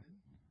to do it,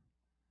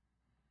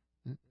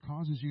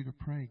 causes you to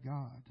pray,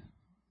 God,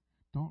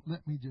 don't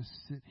let me just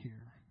sit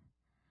here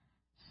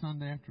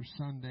Sunday after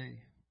Sunday.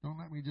 Don't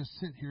let me just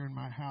sit here in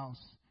my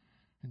house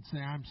and say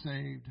I'm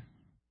saved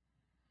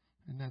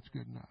and that's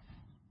good enough.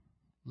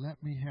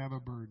 Let me have a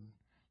burden.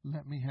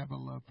 Let me have a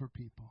love for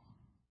people.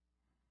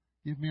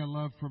 Give me a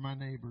love for my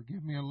neighbor.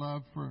 Give me a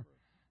love for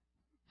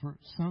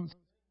some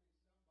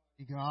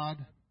God,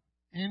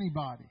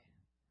 anybody.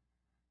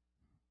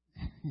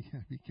 You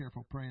gotta be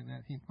careful praying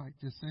that. He might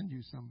just send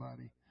you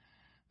somebody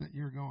that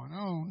you're going,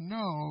 oh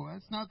no,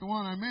 that's not the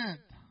one I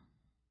meant.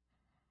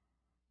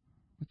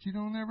 But you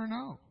don't ever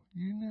know.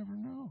 You never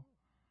know.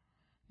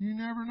 You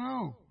never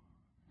know.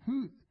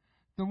 Who,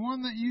 the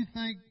one that you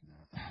think,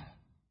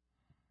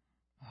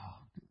 oh,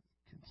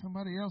 can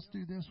somebody else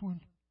do this one?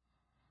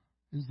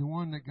 Is the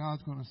one that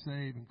God's going to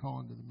save and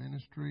call into the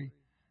ministry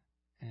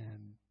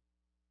and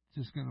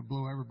just going to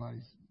blow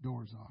everybody's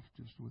doors off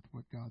just with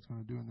what God's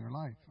going to do in their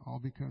life. All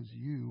because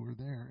you were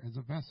there as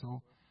a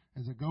vessel,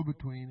 as a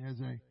go-between,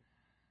 as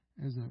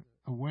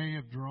a way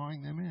of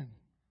drawing them in.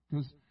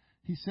 Because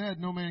he said,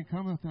 no man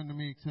cometh unto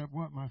me except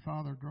what my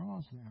Father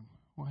draws them.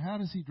 Well, how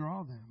does he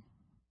draw them?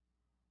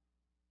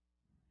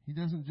 He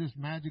doesn't just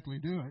magically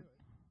do it.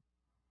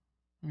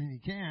 I mean, he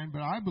can,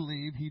 but I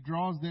believe he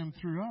draws them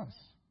through us.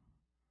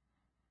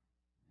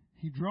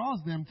 He draws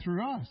them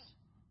through us.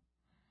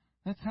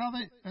 That's how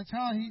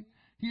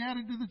he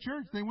added to the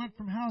church. They went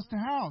from house to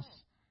house,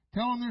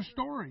 telling their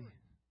story.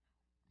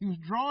 He was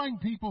drawing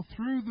people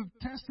through the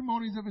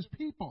testimonies of his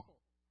people.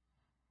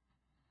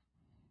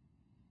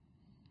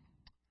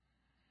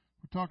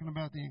 We're talking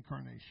about the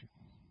incarnation.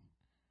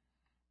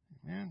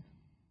 Amen.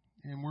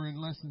 And we're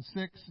in lesson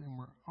 6, and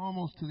we're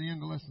almost to the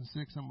end of lesson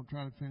 6. I'm going to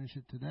try to finish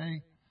it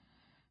today.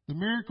 The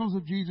miracles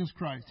of Jesus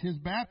Christ. His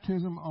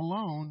baptism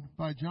alone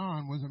by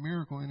John was a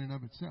miracle in and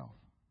of itself.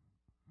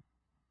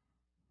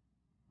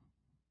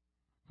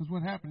 Because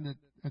what happened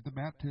at the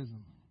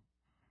baptism?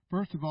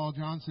 First of all,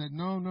 John said,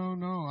 no,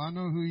 I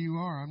know who you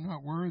are. I'm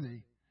not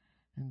worthy.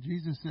 And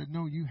Jesus said,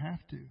 no, you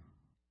have to.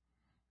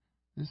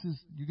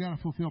 You got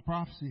to fulfill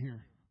prophecy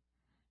here.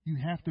 You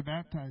have to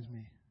baptize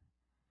me.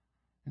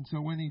 And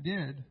so when he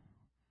did,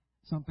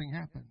 something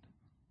happened.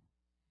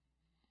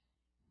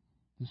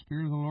 The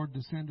Spirit of the Lord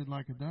descended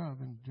like a dove,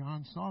 and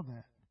John saw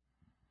that.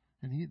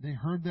 And they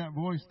heard that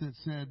voice that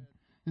said,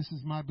 this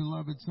is my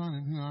beloved Son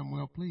in whom I'm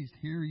well pleased.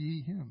 Hear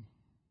ye him.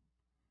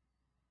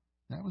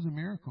 That was a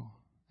miracle.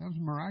 That was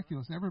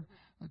miraculous.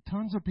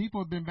 Tons of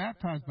people had been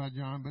baptized by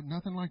John, but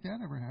nothing like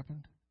that ever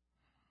happened.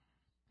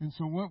 And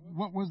so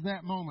what was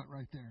that moment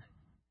right there?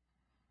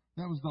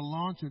 That was the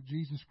launch of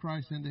Jesus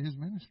Christ into his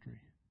ministry.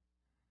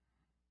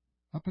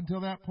 Up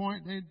until that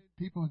point,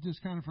 people had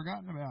just kind of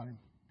forgotten about him.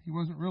 He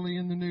wasn't really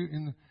in the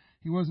news.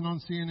 He wasn't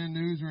on CNN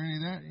News or any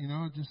of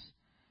that,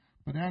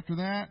 But after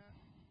that,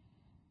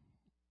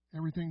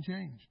 everything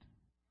changed.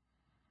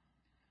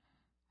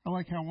 I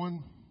like how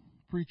one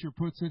preacher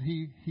puts it.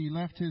 He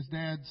left his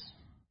dad's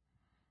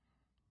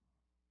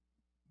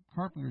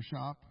carpenter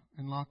shop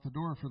and locked the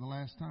door for the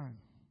last time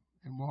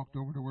and walked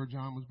over to where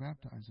John was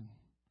baptizing.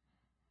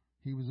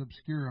 He was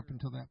obscure up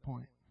until that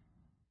point.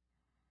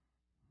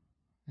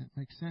 It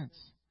makes sense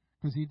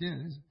because he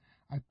did.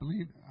 I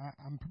believe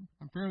I'm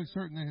fairly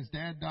certain that his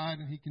dad died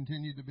and he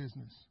continued the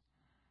business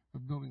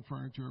of building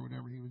furniture or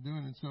whatever he was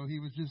doing, and so he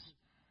was just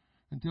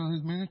until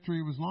his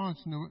ministry was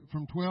launched.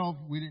 From 12,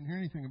 we didn't hear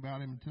anything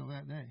about him until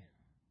that day.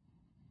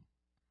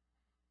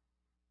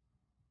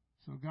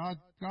 So God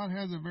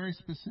has a very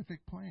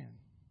specific plan.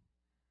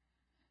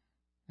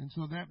 And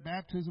so that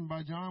baptism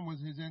by John was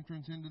his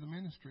entrance into the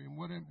ministry. And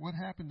what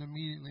happened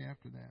immediately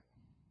after that?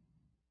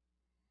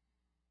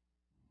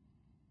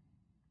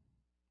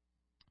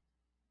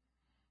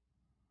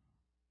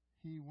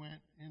 He went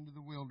into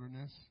the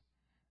wilderness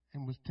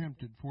and was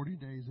tempted 40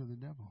 days of the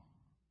devil.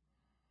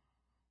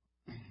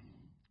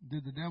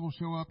 Did the devil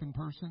show up in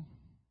person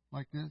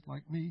like this,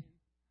 like me?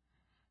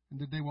 And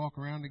did they walk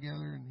around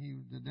together and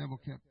the devil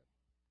kept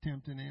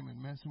tempting him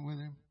and messing with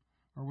him?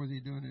 Or was he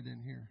doing it in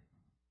here?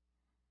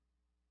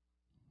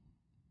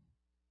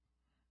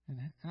 And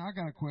I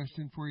got a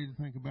question for you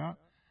to think about.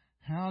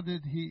 How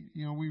did he,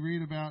 we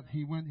read about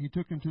he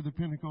took him to the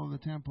pinnacle of the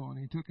temple and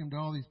he took him to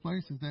all these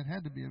places. That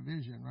had to be a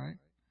vision, right?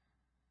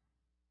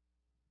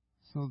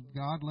 So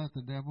God let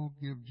the devil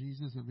give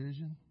Jesus a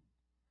vision?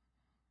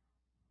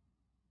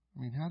 I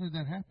mean, how did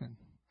that happen?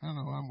 I don't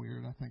know, I'm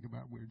weird. I think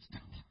about weird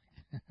stuff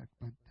like that.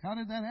 But how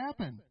did that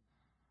happen?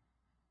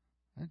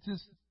 It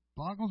just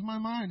boggles my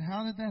mind.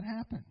 How did that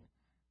happen?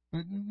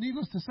 But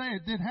needless to say,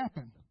 it did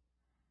happen.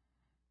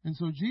 And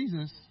so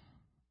Jesus,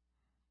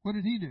 what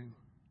did he do?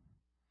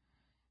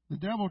 The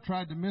devil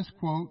tried to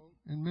misquote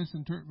and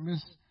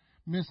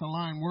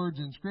misalign words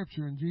in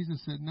Scripture, and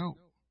Jesus said, no,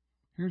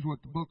 here's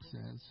what the book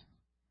says.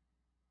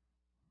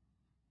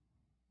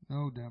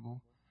 No,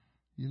 devil,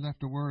 you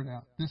left a word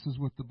out. This is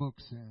what the book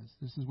says.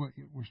 This is what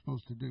we're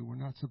supposed to do. We're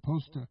not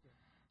supposed to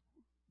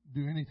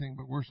do anything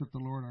but worship the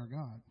Lord our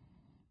God.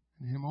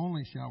 And him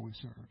only shall we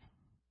serve.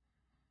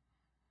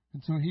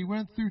 And so he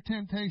went through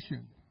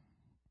temptation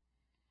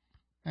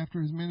after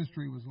his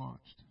ministry was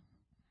launched.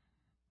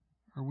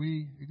 Are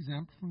we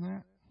exempt from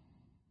that?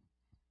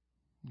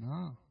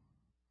 No.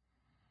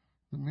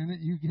 The minute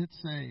you get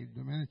saved,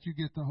 the minute you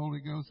get the Holy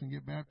Ghost and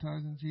get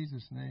baptized in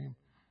Jesus' name,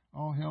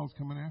 all hell's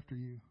coming after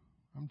you.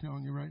 I'm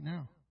telling you right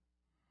now.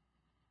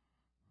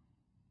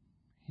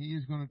 He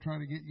is going to try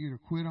to get you to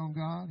quit on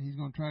God. He's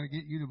going to try to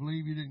get you to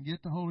believe you didn't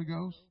get the Holy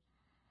Ghost.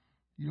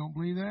 You don't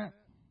believe that?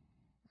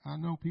 I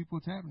know people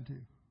it's happened to.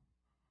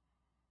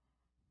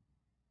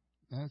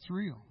 That's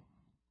real.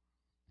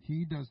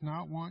 He does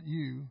not want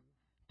you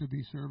to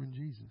be serving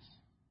Jesus.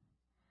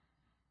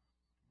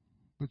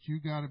 But you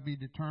got to be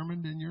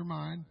determined in your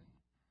mind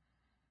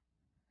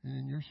and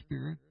in your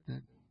spirit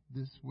that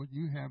this, what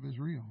you have, is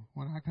real.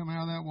 When I come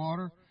out of that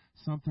water,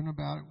 something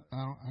about it,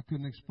 I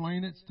couldn't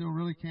explain it, still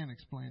really can't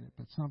explain it,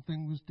 but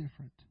something was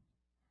different.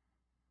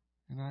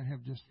 And I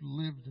have just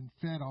lived and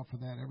fed off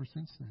of that ever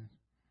since then.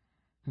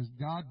 Because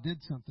God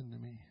did something to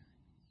me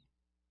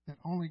that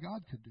only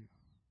God could do.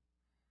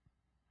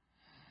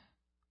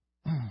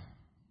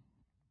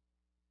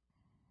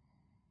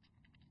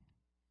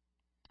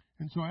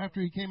 And so after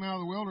he came out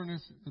of the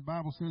wilderness, the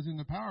Bible says in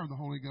the power of the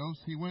Holy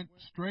Ghost, he went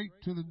straight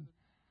to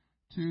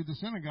the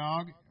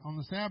synagogue on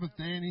the Sabbath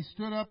day, and he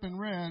stood up and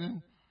read,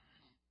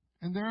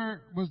 and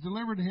there was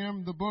delivered to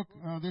him the book,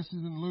 this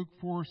is in Luke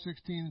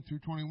 4:16 through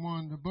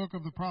 21, the book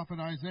of the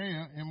prophet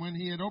Isaiah. And when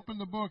he had opened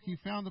the book, he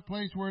found the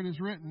place where it is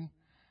written,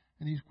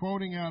 and he's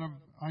quoting out of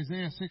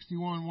Isaiah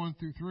 61, 1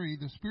 through 3,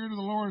 "The Spirit of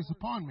the Lord is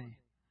upon me,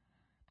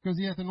 because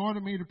he hath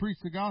anointed me to preach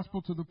the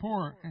gospel to the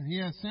poor, and he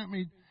hath sent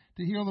me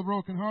to heal the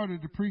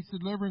brokenhearted, to preach the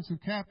deliverance of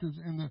captives,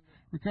 and the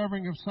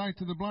recovering of sight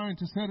to the blind,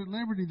 to set at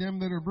liberty them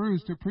that are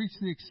bruised, to preach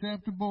the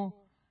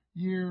acceptable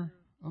year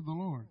of the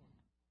Lord."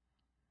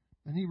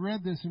 And he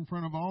read this in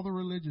front of all the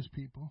religious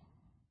people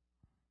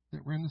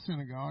that were in the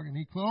synagogue, and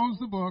he closed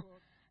the book,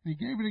 and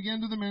he gave it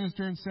again to the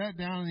minister and sat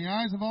down, and the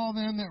eyes of all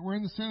them that were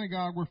in the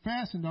synagogue were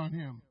fastened on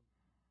him.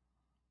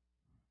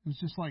 It was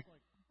just like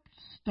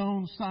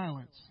stone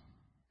silence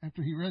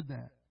after he read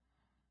that.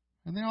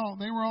 And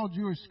they were all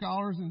Jewish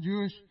scholars and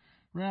Jewish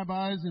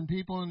rabbis and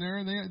people in there,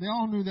 and they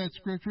all knew that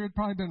scripture. It had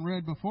probably been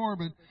read before,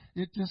 but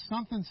it just,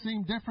 something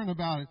seemed different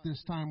about it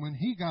this time when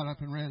he got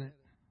up and read it.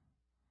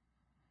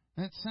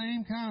 That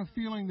same kind of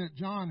feeling that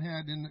John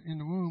had in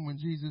the womb when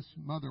Jesus'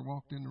 mother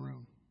walked in the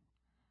room.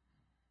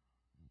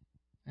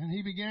 And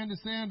he began to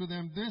say unto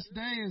them, "This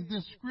day is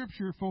this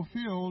scripture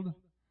fulfilled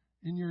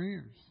in your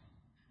ears."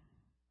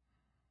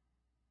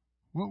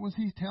 What was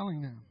he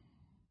telling them?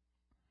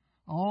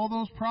 All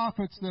those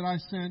prophets that I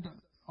sent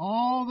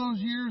all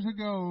those years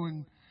ago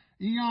and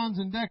eons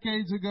and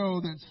decades ago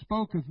that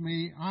spoke of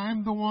me,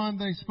 I'm the one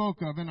they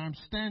spoke of, and I'm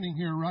standing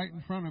here right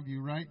in front of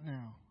you right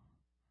now.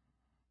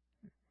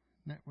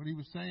 Isn't that what he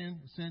was saying,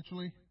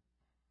 essentially?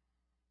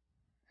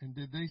 And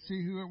did they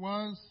see who it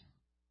was?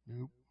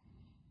 Nope.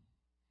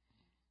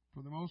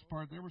 For the most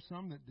part, there were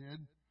some that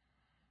did,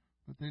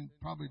 but they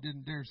probably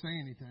didn't dare say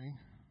anything.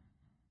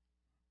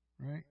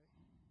 Right?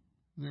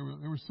 There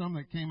were some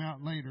that came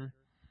out later.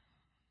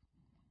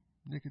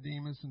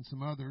 Nicodemus and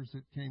some others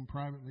that came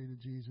privately to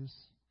Jesus.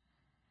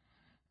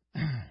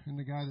 And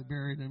the guy that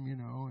buried him,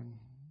 and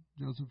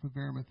Joseph of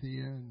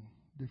Arimathea and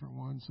different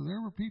ones. So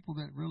there were people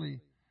that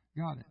really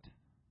got it.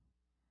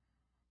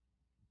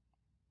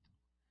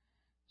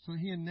 So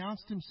he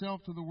announced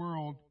himself to the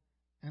world,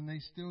 and they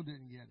still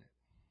didn't get it.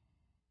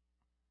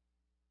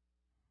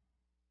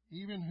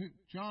 Even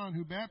John,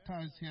 who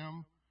baptized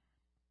him,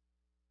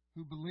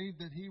 who believed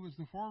that he was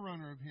the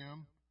forerunner of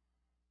him,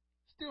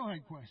 still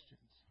had questions.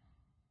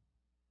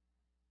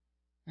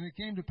 And it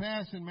came to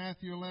pass in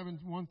Matthew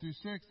 11, 1 through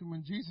 6, that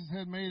when Jesus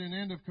had made an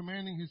end of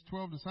commanding his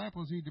 12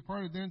 disciples, he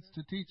departed thence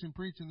to teach and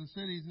preach in the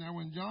cities. Now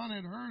when John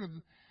had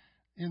heard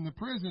in the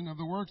prison of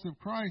the works of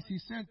Christ, he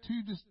sent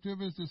two of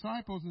his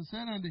disciples and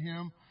said unto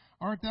him,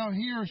 Art thou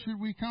he, or should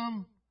we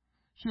come?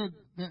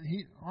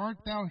 Art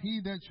thou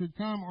he that should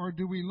come, or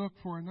do we look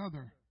for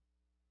another?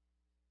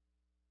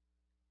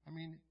 I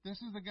mean,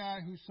 this is the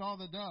guy who saw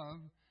the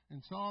dove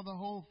and saw the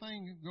whole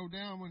thing go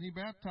down when he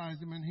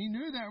baptized him, and he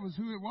knew that was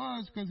who it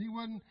was because he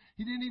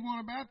didn't even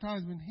want to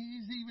baptize him, and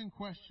he's even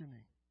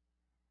questioning,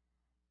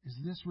 is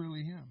this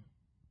really him?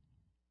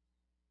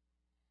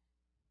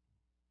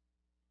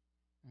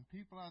 And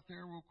people out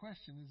there will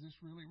question, is this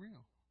really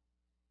real?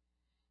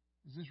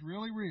 Is this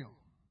really real?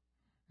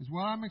 Is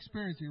what I'm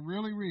experiencing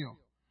really real?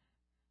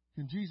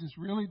 Can Jesus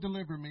really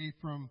deliver me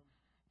from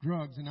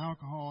drugs and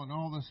alcohol and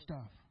all this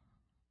stuff?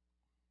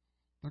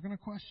 They're going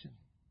to question.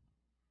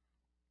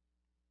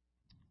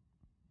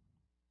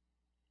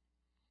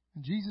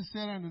 And Jesus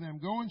said unto them,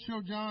 Go and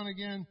show John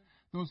again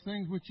those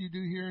things which you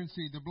do hear and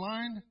see. The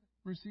blind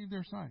receive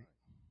their sight.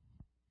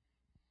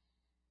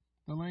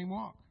 The lame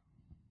walk.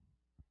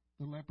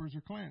 The lepers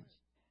are cleansed.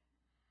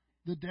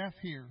 The deaf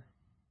hear.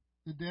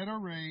 The dead are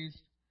raised.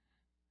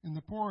 And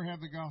the poor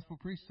have the gospel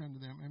preached unto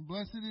them. And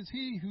blessed is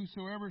he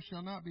whosoever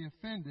shall not be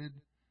offended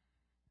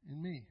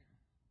in me.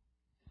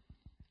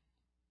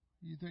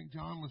 You think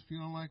John was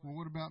feeling like, well,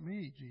 what about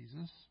me,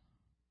 Jesus?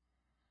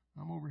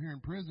 I'm over here in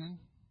prison.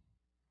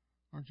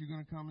 Aren't you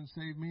going to come and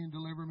save me and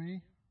deliver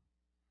me?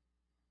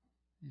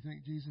 You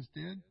think Jesus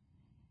did?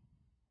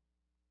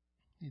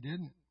 He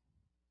didn't.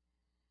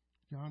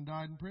 John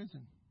died in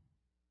prison.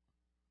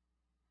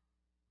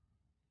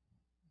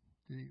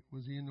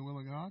 Was he in the will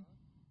of God?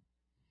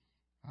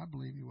 I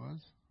believe he was.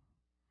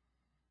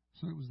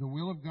 So it was the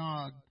will of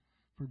God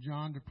for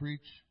John to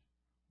preach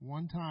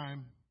one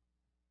time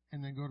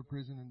and then go to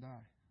prison and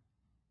die.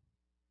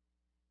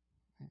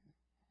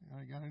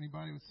 I got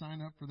anybody would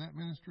sign up for that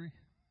ministry?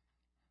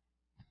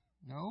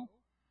 No?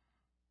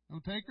 No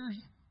takers?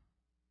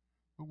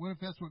 But what if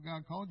that's what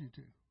God called you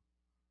to?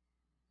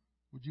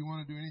 Would you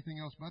want to do anything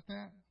else but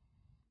that?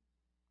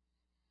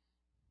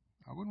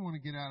 I wouldn't want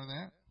to get out of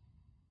that.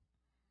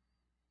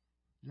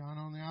 John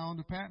on the island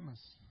of Patmos.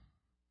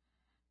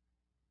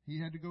 He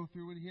had to go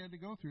through what he had to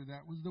go through.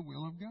 That was the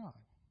will of God.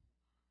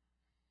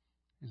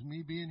 Is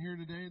me being here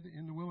today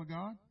in the will of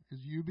God? Is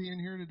you being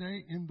here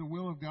today in the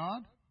will of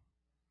God?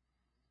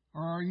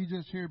 Or are you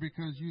just here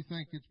because you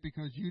think it's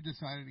because you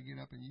decided to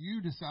get up and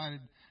you decided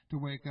to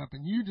wake up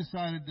and you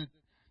decided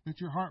that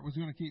your heart was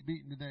going to keep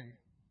beating today?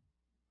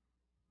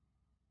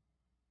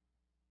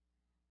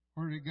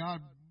 Or did God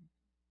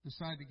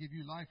decide to give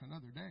you life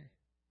another day?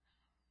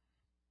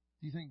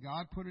 Do you think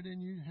God put it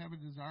in you to have a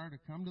desire to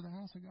come to the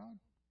house of God?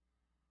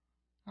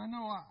 I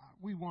know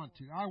we want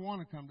to. I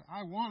want to come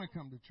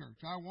to church.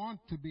 I want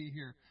to be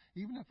here.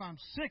 Even if I'm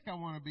sick, I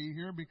want to be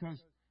here because,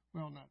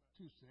 well, not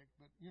too sick,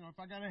 but, if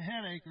I got a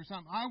headache or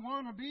something, I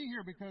want to be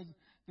here because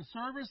the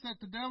service that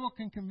the devil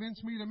can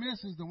convince me to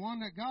miss is the one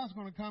that God's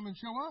going to come and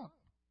show up.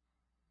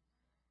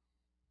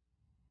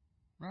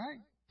 Right?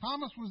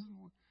 Thomas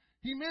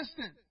he missed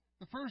it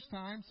the first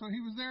time, so he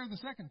was there the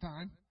second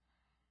time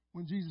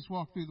when Jesus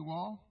walked through the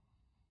wall.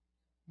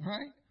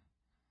 Right?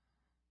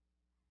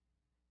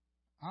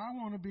 I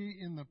want to be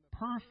in the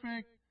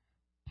perfect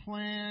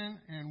plan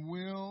and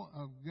will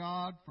of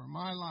God for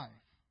my life.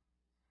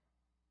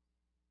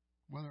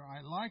 Whether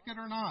I like it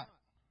or not.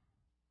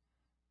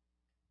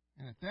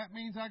 And if that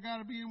means I got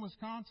to be in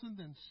Wisconsin,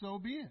 then so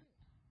be it.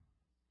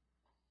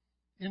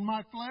 In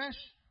my flesh,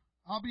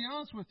 I'll be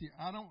honest with you.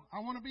 I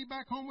want to be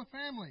back home with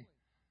family.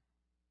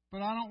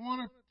 But I don't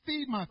want to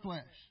feed my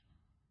flesh.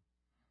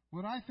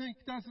 What I think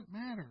doesn't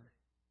matter.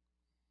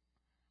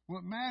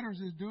 What matters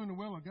is doing the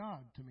will of God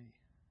to me.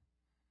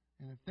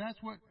 And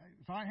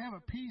if I have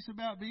a peace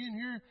about being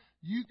here,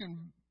 you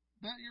can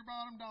bet your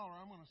bottom dollar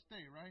I'm going to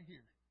stay right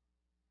here.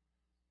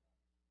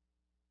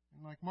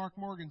 And like Mark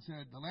Morgan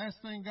said, the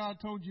last thing God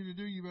told you to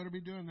do, you better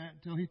be doing that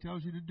until He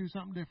tells you to do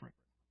something different.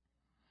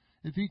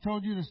 If He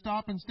told you to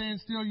stop and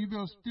stand still, you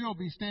will still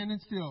be standing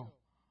still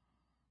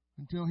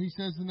until He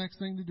says the next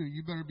thing to do.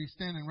 You better be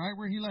standing right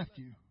where He left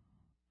you.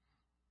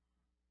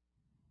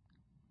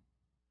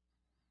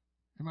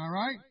 Am I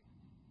right?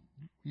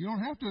 You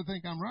don't have to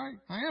think I'm right.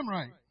 I am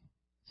right.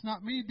 It's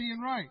not me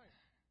being right.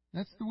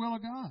 That's the will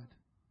of God.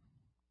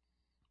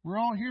 We're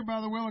all here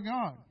by the will of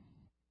God.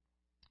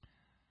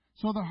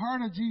 So the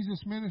heart of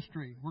Jesus'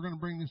 ministry, we're going to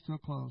bring this to a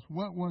close.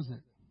 What was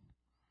it?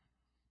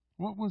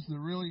 What was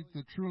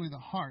truly the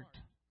heart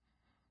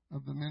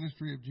of the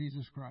ministry of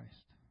Jesus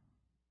Christ?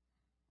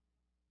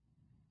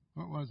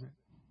 What was it?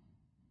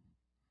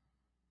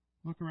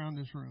 Look around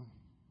this room.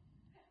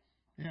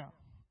 Yeah.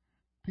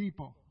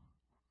 People.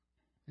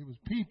 It was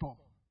people.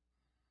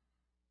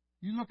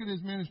 You look at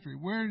His ministry.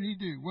 Where did He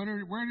do? Where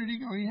did He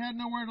go? He had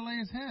nowhere to lay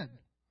His head.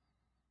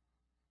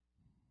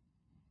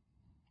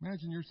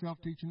 Imagine yourself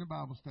teaching a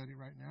Bible study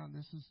right now.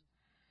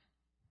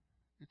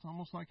 It's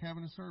almost like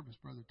having a service,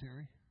 Brother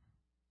Terry.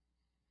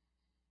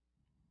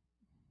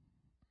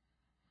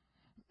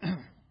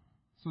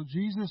 So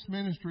Jesus'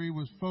 ministry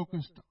was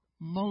focused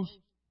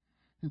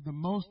the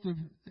most of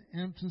the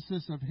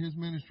emphasis of His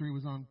ministry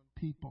was on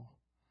people.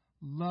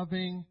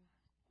 Loving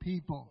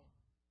people.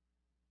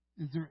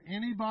 Is there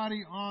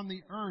anybody on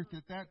the earth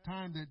at that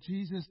time that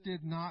Jesus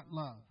did not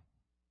love?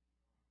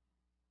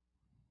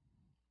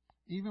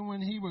 Even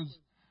when He was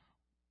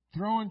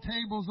throwing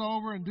tables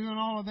over and doing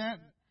all of that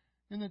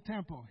in the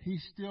temple, He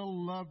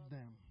still loved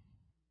them.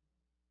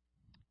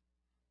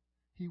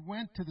 He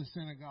went to the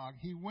synagogue.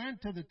 He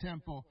went to the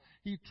temple.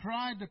 He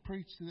tried to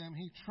preach to them.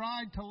 He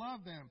tried to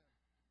love them.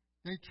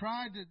 They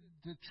tried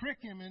to trick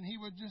Him, and He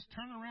would just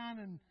turn around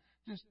and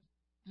just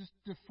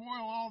to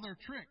foil all their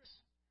tricks.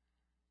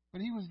 But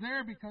He was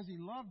there because He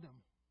loved them.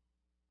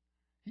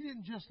 He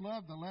didn't just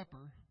love the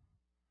leper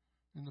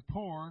and the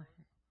poor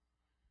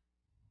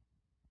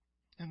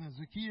and the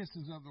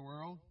Zacchaeuses of the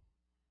world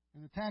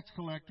and the tax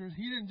collectors.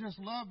 He didn't just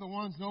love the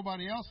ones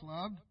nobody else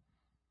loved.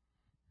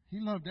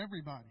 He loved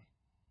everybody.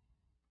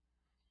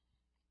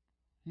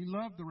 He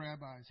loved the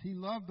rabbis. He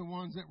loved the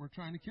ones that were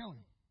trying to kill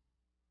Him.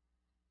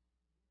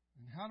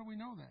 And how do we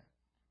know that?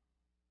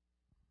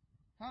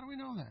 How do we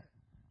know that?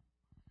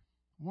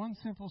 One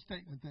simple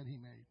statement that He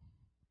made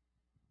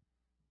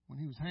when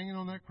He was hanging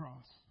on that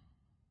cross.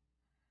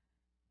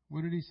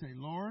 What did He say?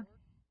 Lord,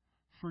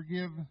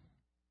 forgive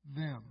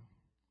them.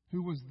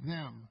 Who was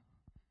them?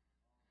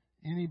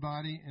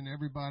 Anybody and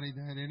everybody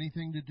that had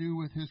anything to do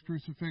with His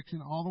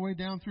crucifixion, all the way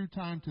down through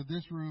time to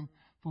this room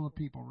full of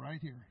people right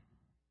here.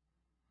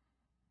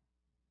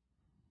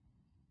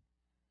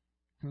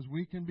 Because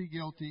we can be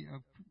guilty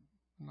of,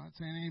 I'm not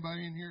saying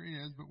anybody in here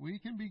is, but we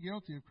can be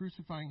guilty of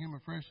crucifying Him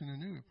afresh and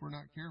anew if we're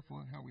not careful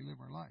in how we live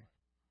our life.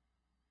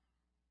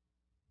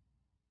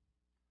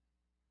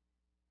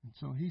 And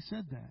so He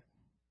said that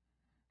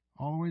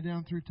all the way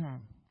down through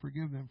time.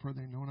 Forgive them, for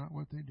they know not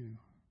what they do.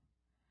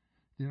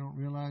 They don't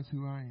realize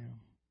who I am.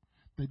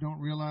 They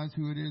don't realize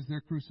who it is they're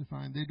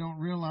crucifying. They don't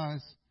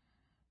realize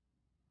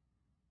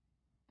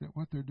that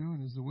what they're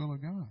doing is the will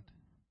of God.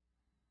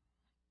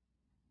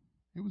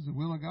 It was the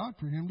will of God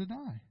for Him to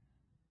die.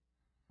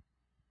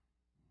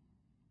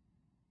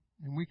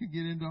 And we could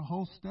get into a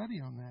whole study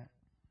on that.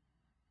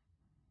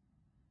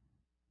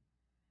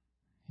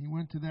 He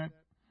went to that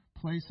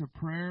place of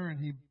prayer and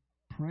He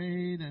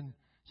prayed and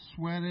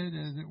sweated,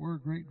 as it were,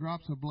 great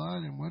drops of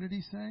blood. And what did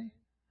He say?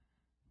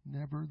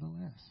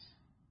 Nevertheless,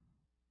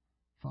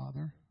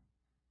 Father,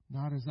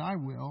 not as I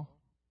will,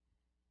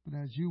 but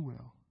as You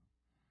will.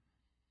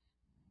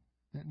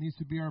 That needs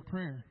to be our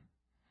prayer.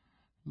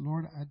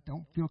 Lord, I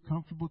don't feel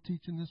comfortable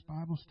teaching this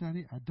Bible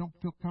study. I don't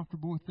feel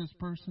comfortable with this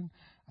person.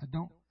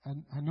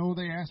 I know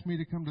they asked me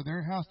to come to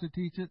their house to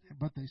teach it,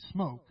 but they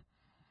smoke.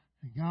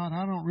 And God,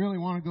 I don't really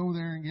want to go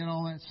there and get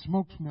all that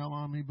smoke smell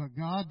on me, but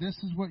God, this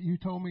is what You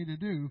told me to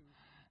do.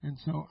 And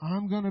so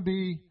I'm going to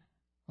be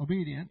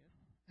obedient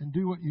and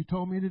do what You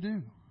told me to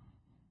do.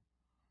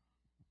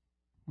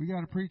 We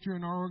got a preacher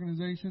in our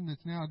organization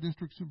that's now a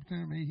district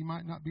superintendent. He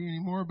might not be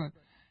anymore, but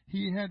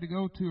he had to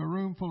go to a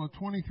room full of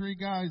 23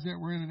 guys that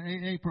were in an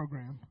AA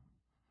program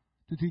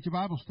to teach a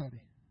Bible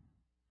study.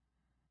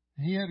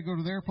 And he had to go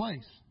to their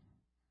place.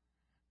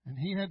 And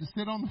he had to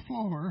sit on the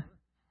floor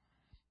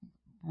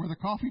where the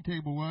coffee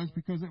table was,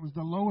 because it was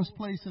the lowest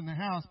place in the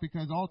house,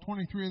 because all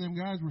 23 of them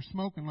guys were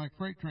smoking like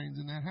freight trains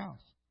in that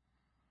house.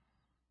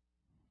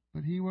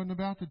 But he wasn't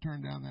about to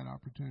turn down that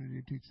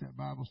opportunity to teach that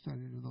Bible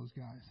study to those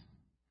guys.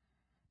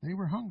 They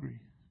were hungry.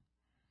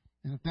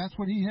 And if that's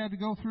what he had to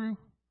go through,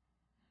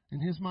 in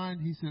his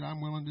mind, he said,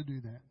 I'm willing to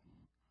do that.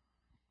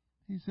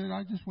 He said,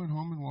 I just went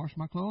home and washed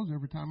my clothes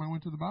every time I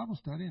went to the Bible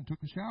study and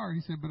took a shower.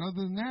 He said, but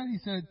other than that, he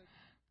said,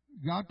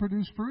 God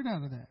produced fruit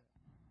out of that.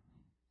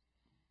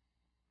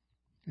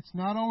 It's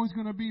not always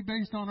going to be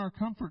based on our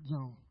comfort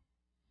zone.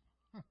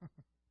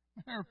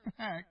 Matter of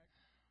fact,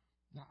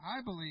 now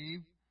I believe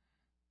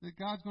that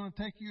God's going to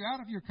take you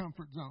out of your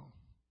comfort zone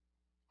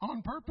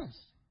on purpose,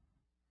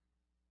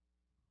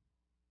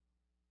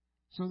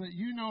 so that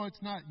you know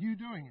it's not you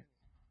doing it.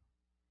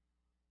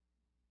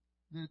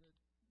 That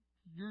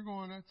you're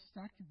going,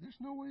 there's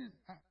no way.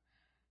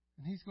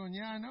 And He's going,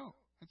 yeah, I know.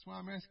 That's why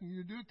I'm asking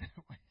you to do it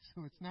that way.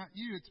 So it's not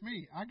you, it's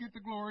me. I get the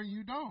glory,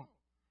 you don't.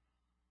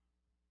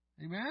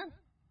 Amen?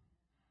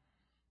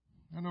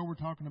 I know we're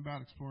talking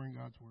about exploring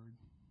God's Word.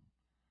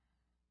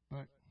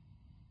 But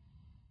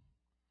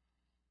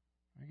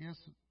I guess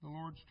the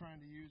Lord's trying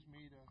to use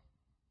me to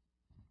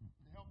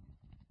help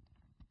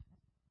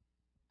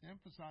to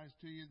emphasize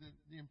to you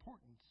the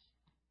importance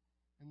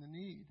and the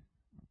need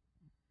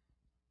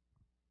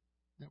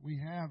that we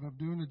have of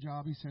doing the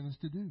job He sent us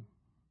to do.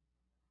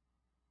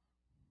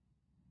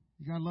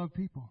 You got to love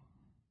people.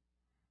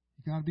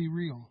 You got to be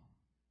real.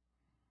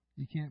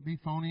 You can't be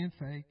phony and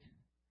fake.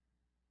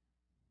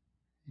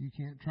 You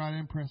can't try to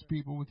impress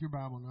people with your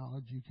Bible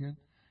knowledge.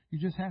 You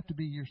just have to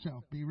be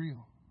yourself. Be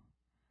real.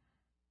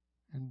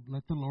 And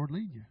let the Lord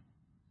lead you.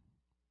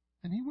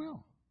 And He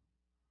will.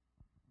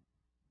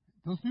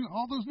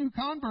 All those new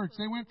converts,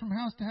 they went from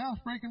house to house,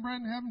 breaking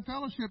bread and having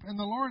fellowship, and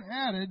the Lord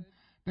added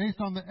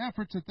based on the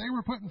efforts that they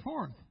were putting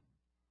forth.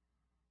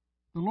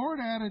 The Lord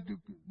added,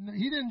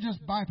 He didn't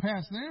just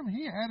bypass them,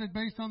 He added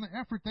based on the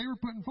effort they were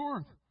putting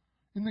forth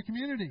in the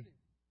community.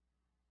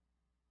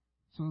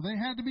 So they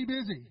had to be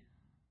busy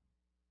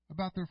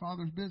about their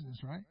Father's business,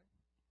 right?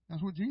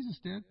 That's what Jesus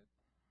did.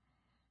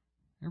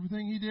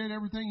 Everything He did,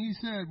 everything He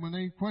said, when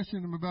they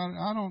questioned Him about it,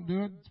 I don't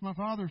do it, it's my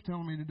Father's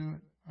telling me to do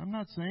it. I'm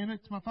not saying it,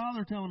 it's my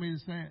Father telling me to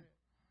say it.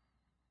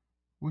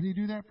 Would He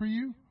do that for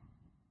you?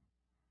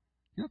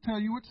 He'll tell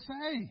you what to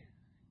say.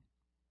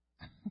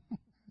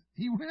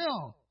 He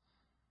will.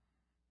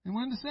 And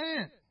when to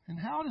say it, and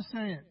how to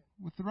say it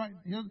with the right.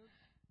 He'll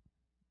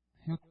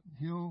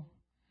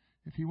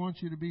if He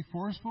wants you to be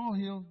forceful,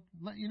 He'll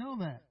let you know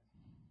that.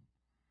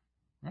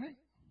 Right?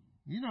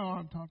 You know what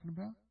I'm talking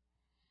about.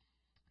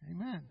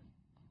 Amen.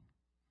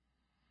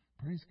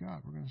 Praise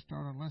God. We're going to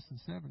start on lesson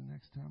 7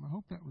 next time. I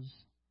hope that was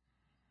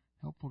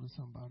helpful to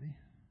somebody.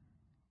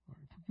 Or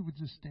if we would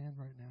just stand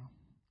right now.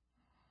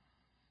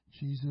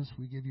 Jesus,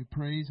 we give You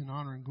praise and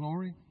honor and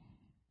glory.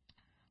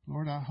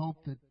 Lord, I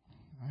hope that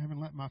I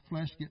haven't let my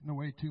flesh get in the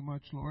way too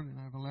much, Lord, and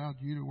I've allowed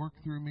You to work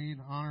through me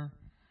to honor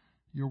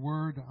Your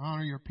word, to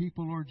honor Your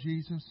people, Lord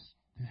Jesus,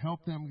 to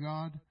help them,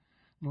 God.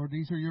 Lord,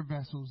 these are Your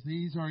vessels.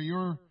 These are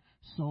Your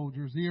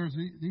soldiers.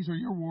 These are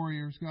Your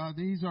warriors, God.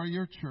 These are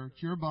Your church,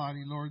 Your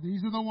body, Lord.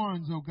 These are the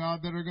ones, oh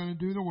God, that are going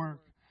to do the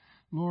work,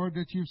 Lord,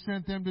 that You've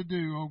sent them to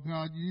do, oh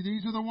God.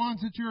 These are the ones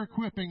that You're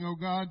equipping, oh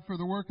God, for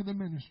the work of the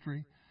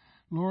ministry.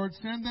 Lord,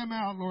 send them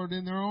out, Lord,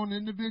 in their own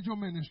individual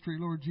ministry,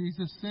 Lord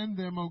Jesus. Send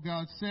them, oh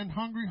God. Send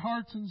hungry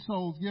hearts and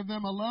souls. Give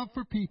them a love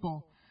for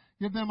people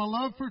Give them a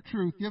love for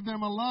truth. Give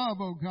them a love,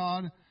 oh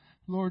God,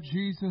 Lord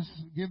Jesus.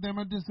 Give them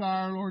a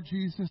desire, Lord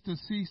Jesus, to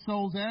see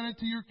souls added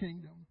to your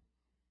kingdom.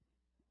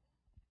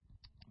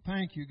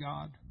 Thank you,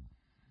 God,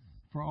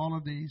 for all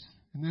of these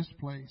in this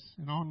place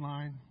and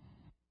online.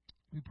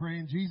 We pray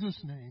in Jesus'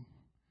 name.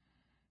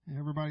 And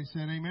everybody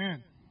said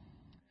amen.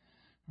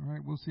 All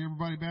right, we'll see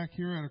everybody back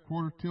here at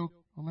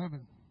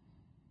 11:15.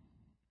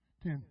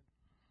 10,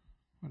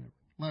 whatever,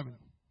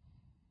 11.